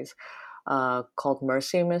series called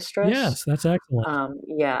Mercy Mistress. Yes, that's excellent.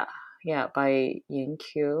 Yeah, yeah, by Yin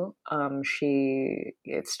Q. She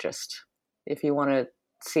it's just if you want to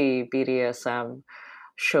see BDSM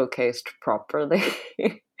showcased properly,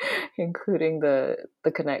 including the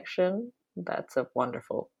connection, that's a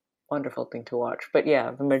wonderful thing to watch. But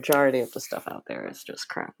yeah, the majority of the stuff out there is just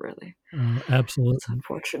crap, really. It's Absolutely.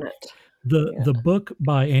 unfortunate. Yeah. The book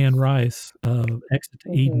by Anne Rice, Exit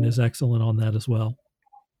to Eden, Hmm. is excellent on that as well.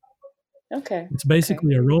 Okay. It's Okay.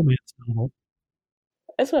 basically a romance novel.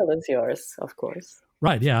 As well as yours, of course.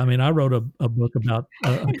 Right, yeah, I mean, I wrote a book about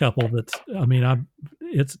a couple that's, I mean,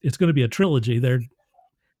 it's gonna be a trilogy there,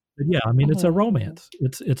 but yeah, I mean, it's a Hmm. Hmm. romance.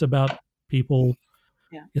 It's about people,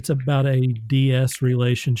 Yeah. it's about a DS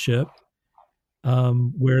relationship,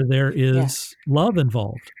 where there Yeah. is love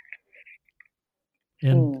involved,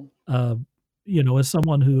 and, Mm. uh, as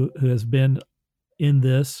someone who has been in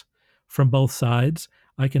this from both sides,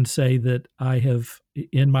 I can say that I have,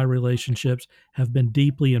 in my relationships, have been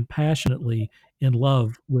deeply and passionately in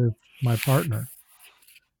love with my partner,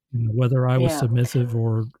 whether I was Yeah. submissive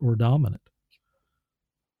or dominant.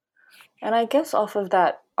 And I guess off of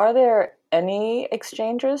that, are there any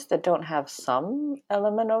exchanges that don't have some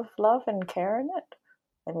element of love and care in it?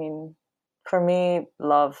 I mean, for me,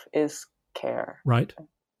 love is care, Right?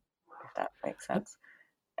 if that makes Uh, sense.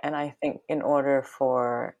 And I think in order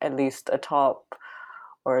for at least a top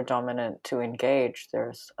or a dominant to engage,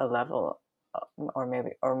 there's a level, or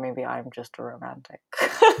maybe I'm just a romantic.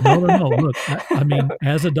 no, no, no, look, I mean,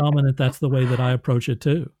 as a dominant, that's the way that I approach it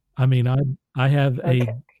too. I mean, I have a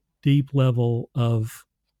Okay. deep level of,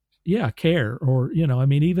 yeah, care, or, I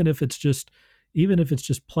mean, even if it's just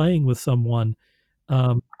playing with someone,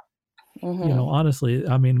 um, Mm-hmm. honestly,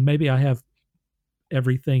 I mean, maybe I have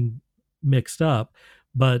everything mixed up,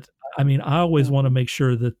 but, I mean, I always wanna Mm-hmm. make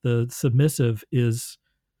sure that the submissive is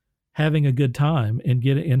having a good time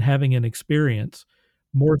and having an experience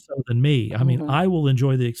more so than me. I mean, Mm-hmm. I will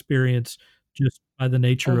enjoy the experience just by the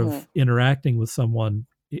nature Mm-hmm. of interacting with someone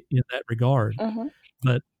in that regard, Mm-hmm.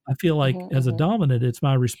 but I feel like as a Mm-hmm. dominant, it's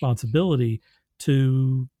my responsibility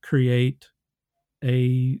to create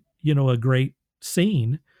a great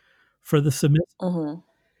scene for the submissive, Mm-hmm.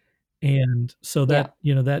 and so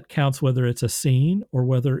Yeah. that counts whether it's a scene or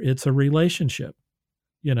whether it's a relationship,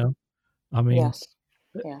 you know? I mean, Yes.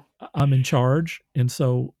 Yeah. I'm in charge, and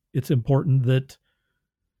so it's important that,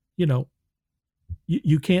 you know,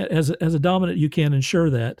 you can't, as a dominant, you can't ensure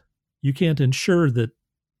that. You can't ensure that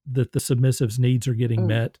the submissive's needs are getting Mm.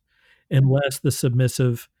 met unless the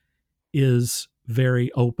submissive is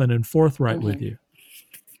very open and forthright with Mm-hmm. you.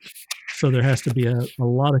 So there has to be a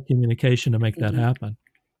lot of communication to make that Mm-hmm. happen.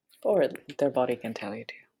 Or their body can tell you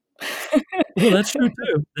to. Well, that's true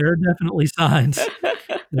too. There are definitely signs.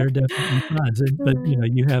 There are definitely signs, but,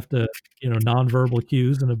 you have to, nonverbal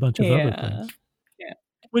cues and a bunch of other Yeah. things, Yeah.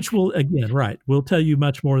 which will, again, right, will tell you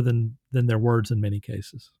much more than their words in many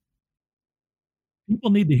cases.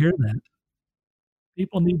 People need to hear that.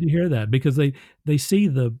 People need to hear that because they see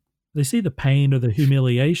the they see the pain or the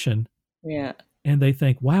humiliation, Yeah. and they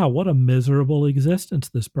think, "Wow, what a miserable existence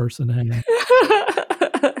this person has."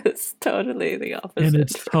 It's totally the And opposite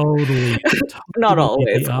it's for not totally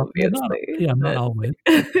always, the well, not, obviously, yeah, not but always,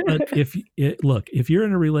 but if you're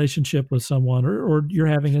in a relationship with someone, or you're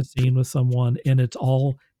having a scene with someone and it's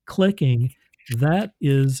all clicking, that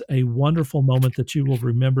is a wonderful moment that you will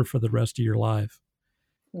remember for the rest of your life.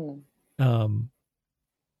 mm, Um,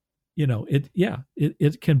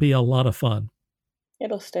 it can be a lot of fun.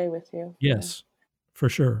 it'll stay with you. Yeah. Yes, for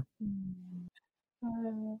sure. Mm.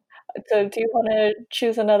 Mm. So do you wanna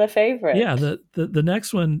choose another Yeah, favorite? the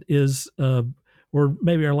next one is, or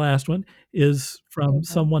maybe our last one, is from Mhm.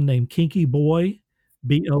 someone named Kinky Boy,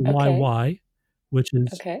 Okay, Boyy, which is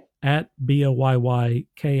okay. at BOYYKINKY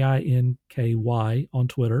on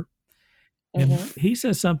Twitter. And Mhm, he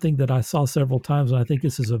says something that I saw several times, and I think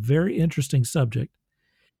this is a very interesting subject.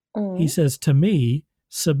 He mhm. says, "To me,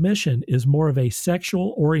 submission is more of a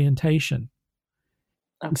sexual orientation."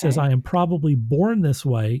 He says, Okay, "I am probably born this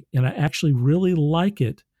way, and I actually really like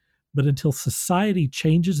it, but until society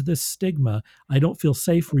changes this stigma, I don't feel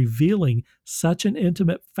safe revealing such an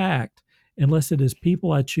intimate fact unless it is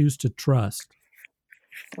people I choose to trust."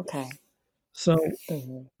 okay. So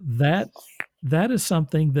Mhm, that that is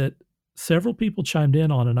something that several people chimed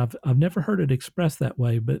in on, and I've never heard it expressed that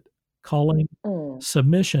way, but calling mm,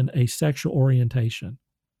 submission a sexual orientation.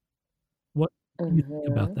 What do you think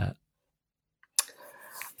about mhm. that?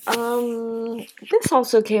 This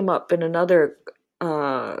also came up in another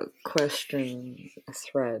question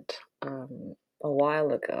thread a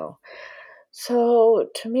while ago. So,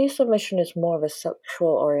 to me, submission is more of a sexual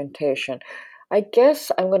orientation. I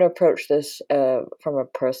guess I'm going to approach this from a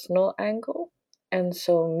personal angle. And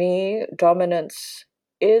so, me, dominance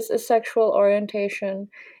is a sexual orientation.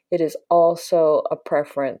 It is also a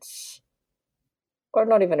preference, or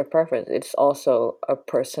not even a preference, it's also a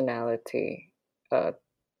personality uh,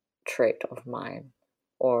 trait of mine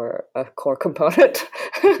or a core component.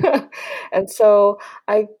 And so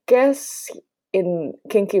I guess in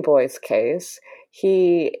Kinky Boy's case,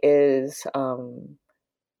 he is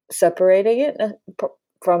separating it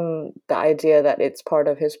from the idea that it's part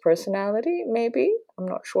of his personality, maybe. I'm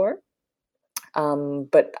not sure.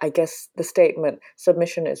 But I guess the statement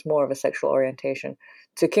submission is more of a sexual orientation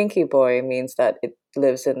to Kinky Boy means that it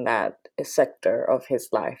lives in that sector of his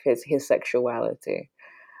life, his sexuality.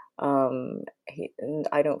 And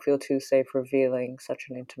I don't feel too safe revealing such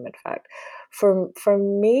an intimate fact. For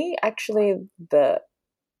me, actually,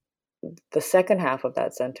 the second half of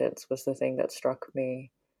that sentence was the thing that struck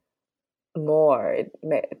me more. It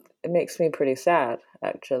makes me pretty sad,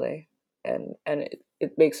 actually, and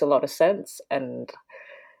it makes a lot of sense. And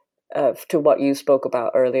to what you spoke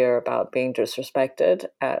about earlier about being disrespected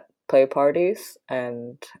at play parties,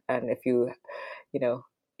 and if you know,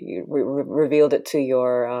 you revealed it to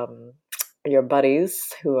your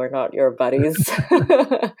buddies who are not your buddies,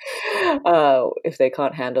 if they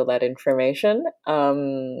can't handle that information.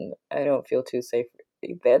 I don't feel too safe.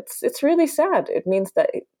 It's really sad. It means that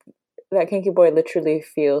Kinky Boy literally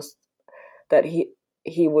feels that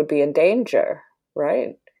he would be in danger,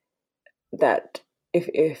 right? That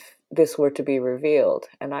if this were to be revealed,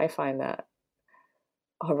 and I find that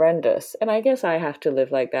horrendous. And I guess I have to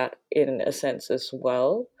live like that in a sense as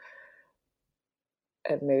well.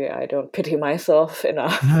 And maybe I don't pity myself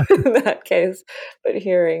enough in that case. But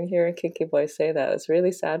hearing Kinky Boy say that was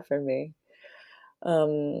really sad for me.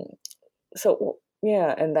 Um, so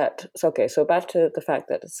yeah, and that's okay. So back to the fact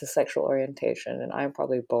that it's a sexual orientation, and I'm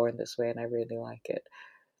probably born this way, and I really like it.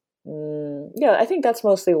 Yeah, I think that's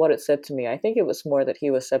mostly what it said to me. I think it was more that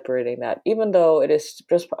he was separating that, even though it is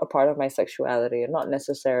just a part of my sexuality and not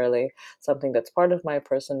necessarily something that's part of my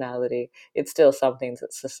personality. It's still something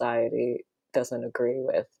that society doesn't agree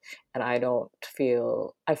with, and I don't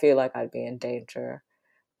feel. I feel like I'd be in danger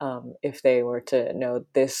if they were to know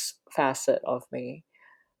this facet of me.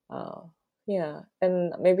 Uh, yeah,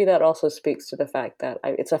 and maybe that also speaks to the fact that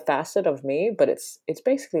it's a facet of me, but it's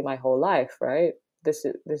basically my whole life, right? This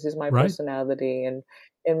is my Right, personality and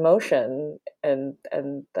emotion, and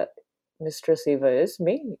that Mistress Eva is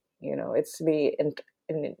me. It's me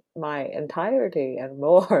in my entirety and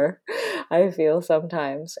more. I feel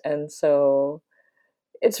sometimes, and so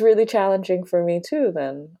it's really challenging for me too.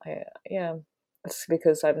 Then, yeah, it's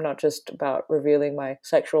because I'm not just about revealing my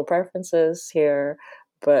sexual preferences here,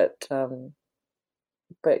 but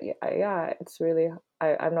yeah, it's really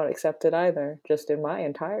I'm not accepted either, just in my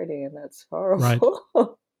entirety, and that's right.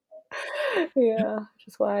 horrible. Yep, Yeah, which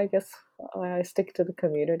is why I guess why I stick to the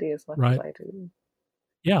community as much as right. I do.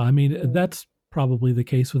 Yeah, I mean, Mm, that's probably the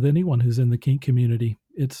case with anyone who's in the kink community.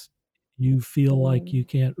 It's you feel like mm, you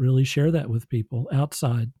can't really share that with people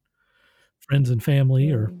outside, friends and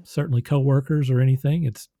family, or mm. certainly coworkers or anything.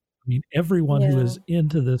 I mean, everyone who Yeah. is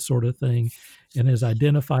into this sort of thing and has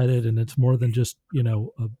identified it, and it's more than just,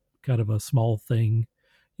 a kind of a small thing.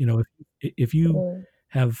 If you Mm,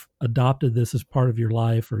 have adopted this as part of your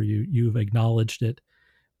life or you've acknowledged it,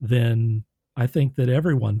 then I think that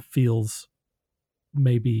everyone feels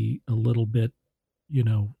maybe a little bit,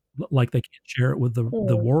 like they can't share it with the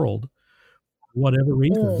mm, world for whatever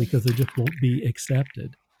reason mm. because they just won't be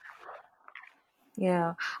accepted.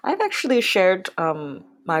 Yeah, I've actually shared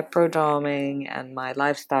my pro-doming and my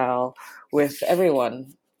lifestyle with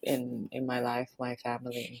everyone in my life, my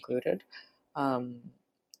family included, um,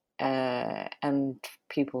 and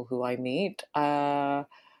people who I meet.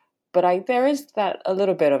 But there is that a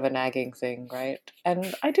little bit of a nagging thing, right?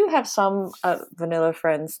 And I do have some vanilla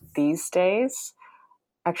friends these days.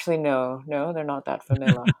 Actually, no, they're not that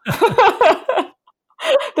vanilla.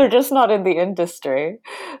 They're just not in the industry.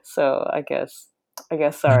 So I guess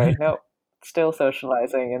sorry, nope. Still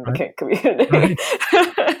socializing in the Right, kink community. right.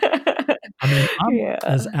 I mean, I'm Yeah,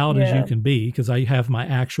 as out as you yeah. can be because I have my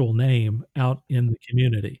actual name out in the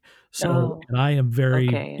community. So Oh, and I am very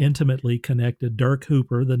okay. intimately connected. Dirk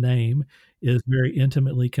Hooper, the name, is very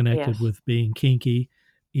intimately connected Yes. with being kinky,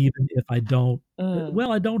 even if I don't Mm.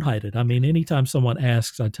 well, I don't hide it. I mean, anytime someone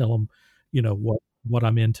asks, I tell them, what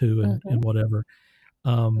I'm into and Mhm. whatever.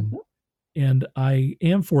 Um, Mhm. and I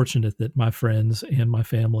am fortunate that my friends and my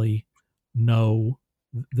family know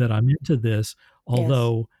that I'm into this, Yes.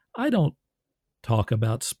 although I don't talk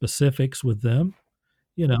about specifics with them.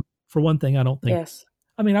 You know, for one thing, I don't think Yes.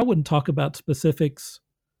 I mean, I wouldn't talk about specifics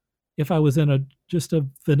if I was in just a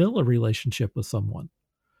vanilla relationship with someone.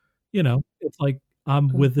 It's like I'm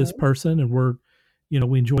with this Mhm. person and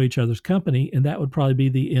we enjoy each other's company, and that would probably be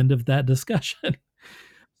the end of that discussion.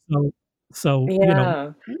 So so,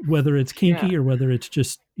 Yeah. whether it's Yeah. kinky or whether it's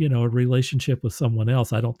just, a relationship with someone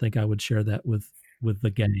else, I don't think I would share that with the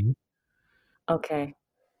gang. Okay.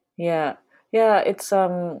 Yeah. Yeah,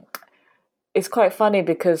 it's quite funny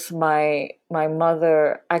because my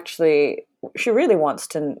mother actually she really wants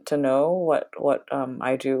to know what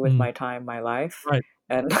I do with Mm, my time, my life, right.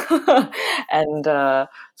 and and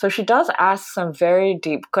so she does ask some very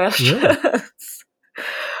deep Really? questions.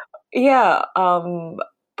 Yeah,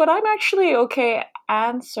 but I'm actually okay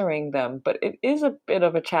answering them, but it is a bit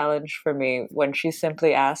of a challenge for me when she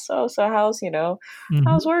simply asks, "Oh, so how's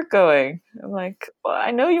Mhm. work going?" I'm like, "Well, I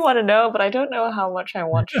know you want to know, but I don't know how much I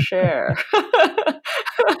want to share."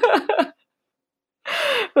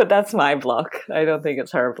 But that's my block. I don't think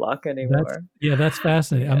it's her block That's anymore. yeah, that's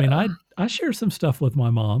fascinating. I mean, Yeah. I share some stuff with my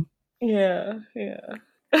mom. Yeah, yeah.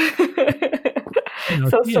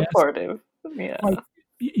 So She asks, supportive. like,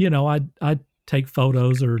 Yeah. I take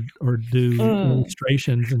photos or do Mm.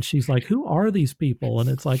 illustrations, and she's like, "Who are these people?" And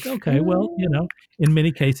it's like, "Okay, well, Mm. in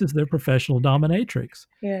many cases, they're professional dominatrix."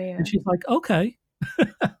 Yeah, And yeah. she's like, "Okay."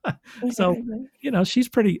 So, she's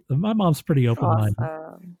my mom's pretty open-minded.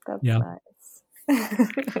 Awesome. That's Yeah. nice.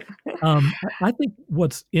 I think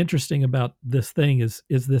what's interesting about this thing is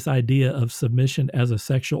this idea of submission as a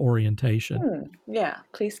sexual orientation, Yeah,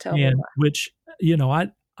 please tell me and more. which, you know,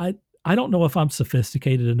 I I don't know if I'm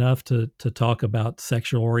sophisticated enough to talk about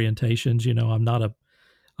sexual orientations.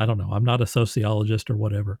 I don't know, I'm not a sociologist or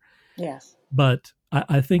whatever, Yes. but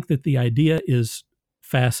I think that the idea is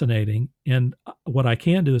fascinating, and what I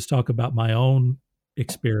can do is talk about my own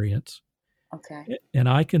experience, Okay. and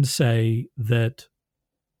I can say that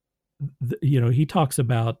he talks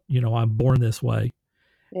about, I'm born this way.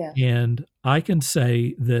 Yes. And I can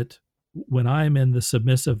say that when I'm in the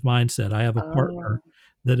submissive mindset, I have a partner Oh.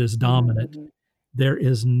 that is Mhm, dominant. mhm. There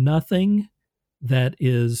is nothing that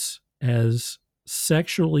is as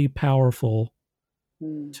sexually powerful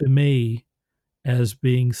Mm. to me as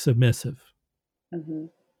being submissive. Mhm.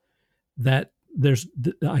 That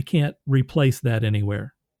I can't replace that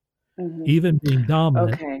anywhere. Mhm. Even being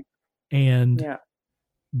dominant Okay. and Yeah.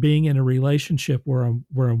 being in a relationship where I'm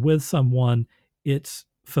with someone, it's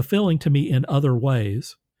fulfilling to me in other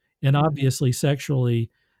ways. And Mhm. obviously sexually,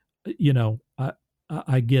 you know,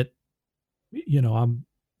 I get,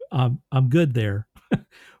 I'm good there,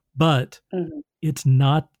 but Mhm. it's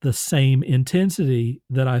not the same intensity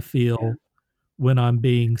that I Yeah. feel when I'm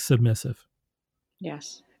being submissive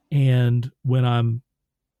Yes. and when I'm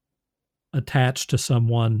attached to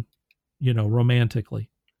someone, romantically.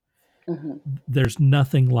 Mhm. There's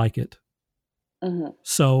nothing like it. Mhm.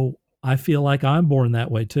 So I feel like I'm born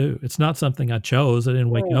that way too. It's not something I chose. I didn't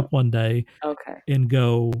wake Mm. up one day Okay. and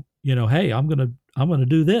go, "Hey, I'm gonna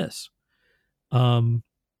do this." Um,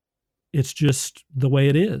 it's just the way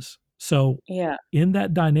it is. So Yeah. in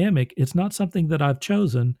that dynamic, it's not something that I've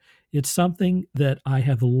chosen. It's something that I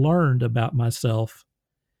have learned about myself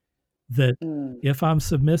that Mm. if I'm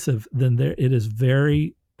submissive, then it is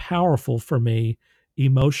very powerful for me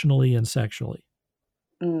emotionally and sexually.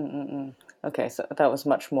 Mm, mm, mm. Okay, so that was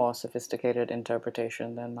much more sophisticated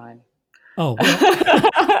interpretation than mine. Oh, well,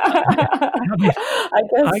 I mean, I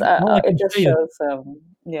guess all I it can just say is shows,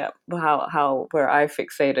 yeah, how where I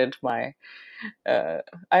fixated my. Uh,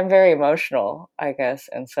 I'm very emotional, I guess,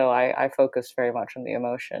 and so I focus very much on the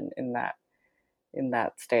emotion in that. in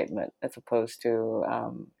that statement as opposed to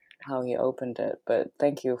how he opened it. But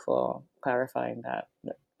thank you for clarifying that.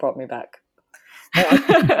 It brought me back.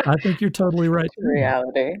 I think you're totally right too.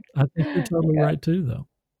 Reality. I think you're totally Yeah. right too, though.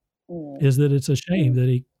 Mm. Is that it's a shame that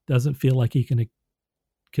he doesn't feel like he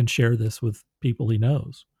can share this with people he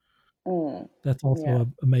knows. Mm. That's also Yeah.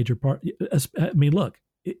 a major part. I mean, look,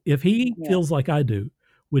 if he Yeah. feels like I do,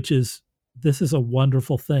 which is this is a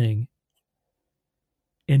wonderful thing,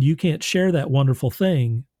 and you can't share that wonderful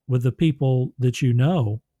thing with the people that you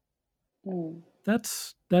know, Mm.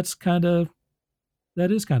 that is kind of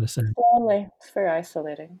sad. Lonely. It's very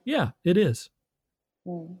isolating. Yeah, it is.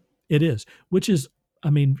 Mm. It is. Which is, I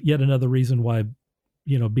mean, yet another reason why,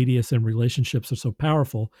 BDSM relationships are so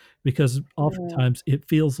powerful, because oftentimes it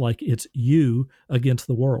feels like it's you against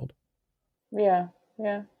the world. Yeah.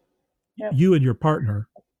 Yeah. Yep. You and your partner.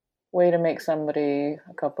 Way to make a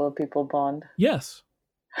couple of people bond. Yes.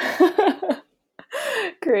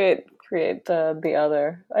 create the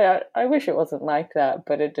other. I wish it wasn't like that,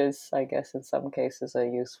 but it is, I guess, in some cases a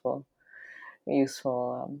useful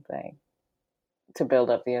thing to build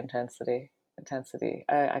up the intensity.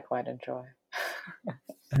 I quite enjoy.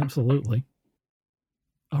 Absolutely.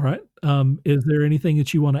 All right. Is there anything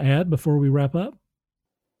that you want to add before we wrap up?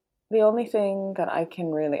 The only thing that I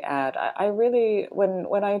can really add, I really,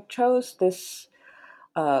 when I chose this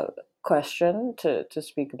question to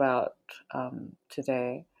speak about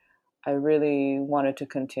today, I really wanted to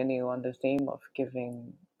continue on the theme of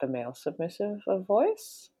giving the male submissive a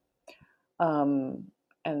voice. And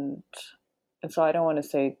so I don't want to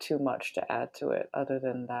say too much to add to it other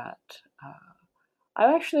than that.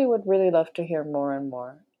 I actually would really love to hear more and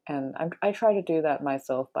more. And I try to do that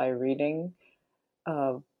myself by reading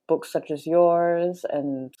books such as yours,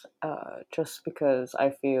 and just because I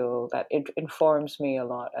feel that it informs me a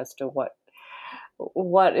lot as to what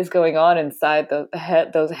is going on inside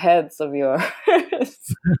those heads of yours.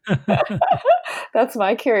 That's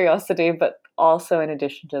my curiosity, but also in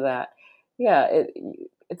addition to that, yeah,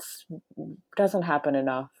 it doesn't happen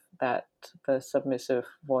enough that the submissive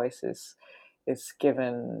voice is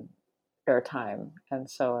given airtime, and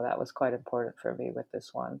so that was quite important for me with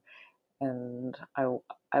this one. And I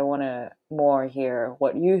want to more hear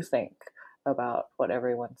what you think about what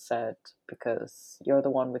everyone said, because you're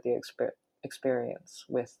the one with the experience,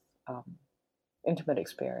 with intimate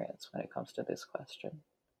experience when it comes to this question.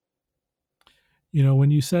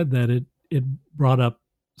 When you said that, it brought up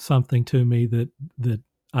something to me that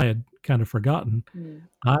I had kind of forgotten.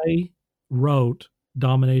 I wrote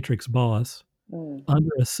Dominatrix Boss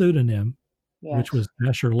under a pseudonym, which was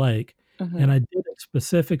Asher Lake, and I did it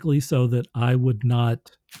specifically so that I would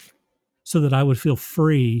feel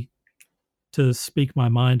free to speak my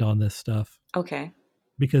mind on this stuff. Okay.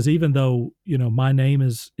 Because even though, my name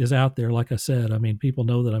is out there, like I said, I mean, people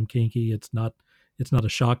know that I'm kinky. It's not a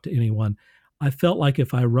shock to anyone. I felt like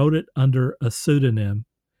if I wrote it under a pseudonym,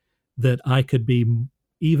 that I could be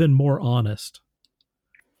even more honest.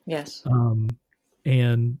 Yes.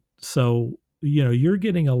 And so, you're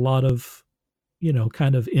getting a lot of,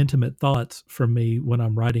 kind of intimate thoughts from me when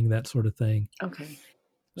I'm writing that sort of thing. Okay.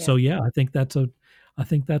 Yeah. So I think that's an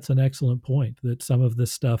excellent point, that some of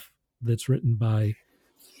this stuff that's written by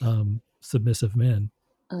submissive men,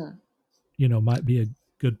 might be a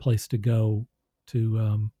good place to go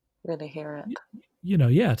to really hear it.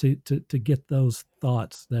 To get those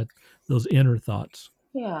thoughts, those inner thoughts.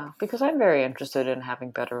 Yeah, because I'm very interested in having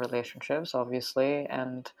better relationships, obviously,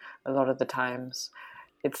 and a lot of the times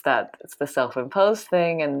it's the self-imposed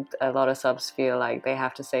thing, and a lot of subs feel like they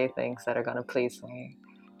have to say things that are going to please me,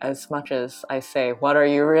 as much as I say, what are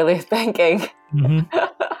you really thinking?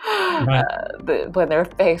 Right. When they're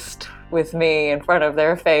faced with me in front of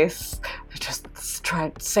their face, they just try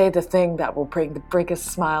to say the thing that will bring the biggest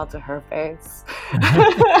smile to her face.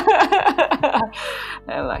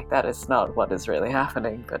 And like, that is not what is really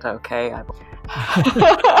happening, but okay.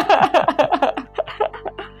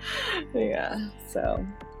 So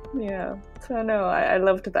no, I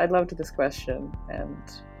loved this question, and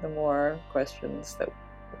the more questions that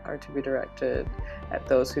are to be directed at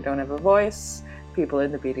those who don't have a voice, people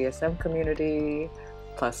in the BDSM community,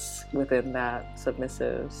 plus within that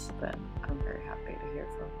submissives, then I'm very happy to hear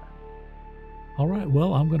from them. All right,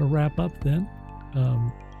 well, I'm going to wrap up then.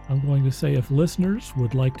 I'm going to say, if listeners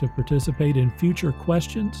would like to participate in future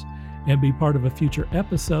questions and be part of a future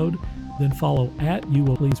episode, then follow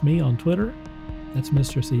 @YouWillPleaseMe on Twitter. That's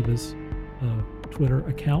Mistress Eva's Twitter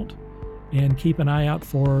account. And keep an eye out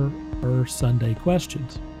for her Sunday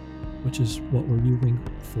questions, which is what we're using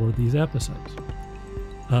for these episodes.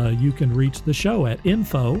 You can reach the show at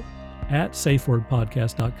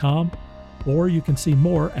info@safewordpodcast.com, or you can see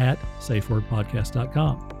more at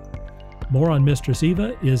safewordpodcast.com. More on Mistress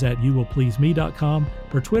Eva is at youwillpleaseme.com.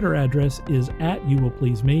 Her Twitter address is at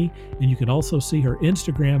youwillpleaseme, and you can also see her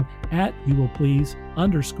Instagram at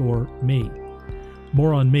youwillplease_me.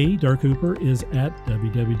 More on me, Dirk Hooper, is at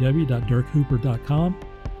www.dirkhooper.com.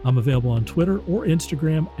 I'm available on Twitter or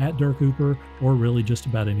Instagram at Dirk Hooper, or really just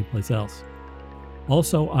about any place else.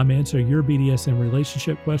 Also, I'm answering your BDSM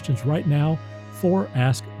relationship questions right now for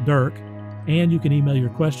Ask Dirk, and you can email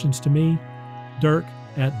your questions to me,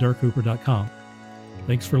 dirk@dirkhooper.com.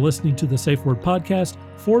 Thanks for listening to the Safe Word Podcast.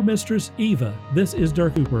 For Mistress Eva, this is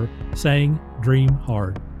Dirk Hooper saying, dream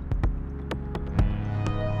hard.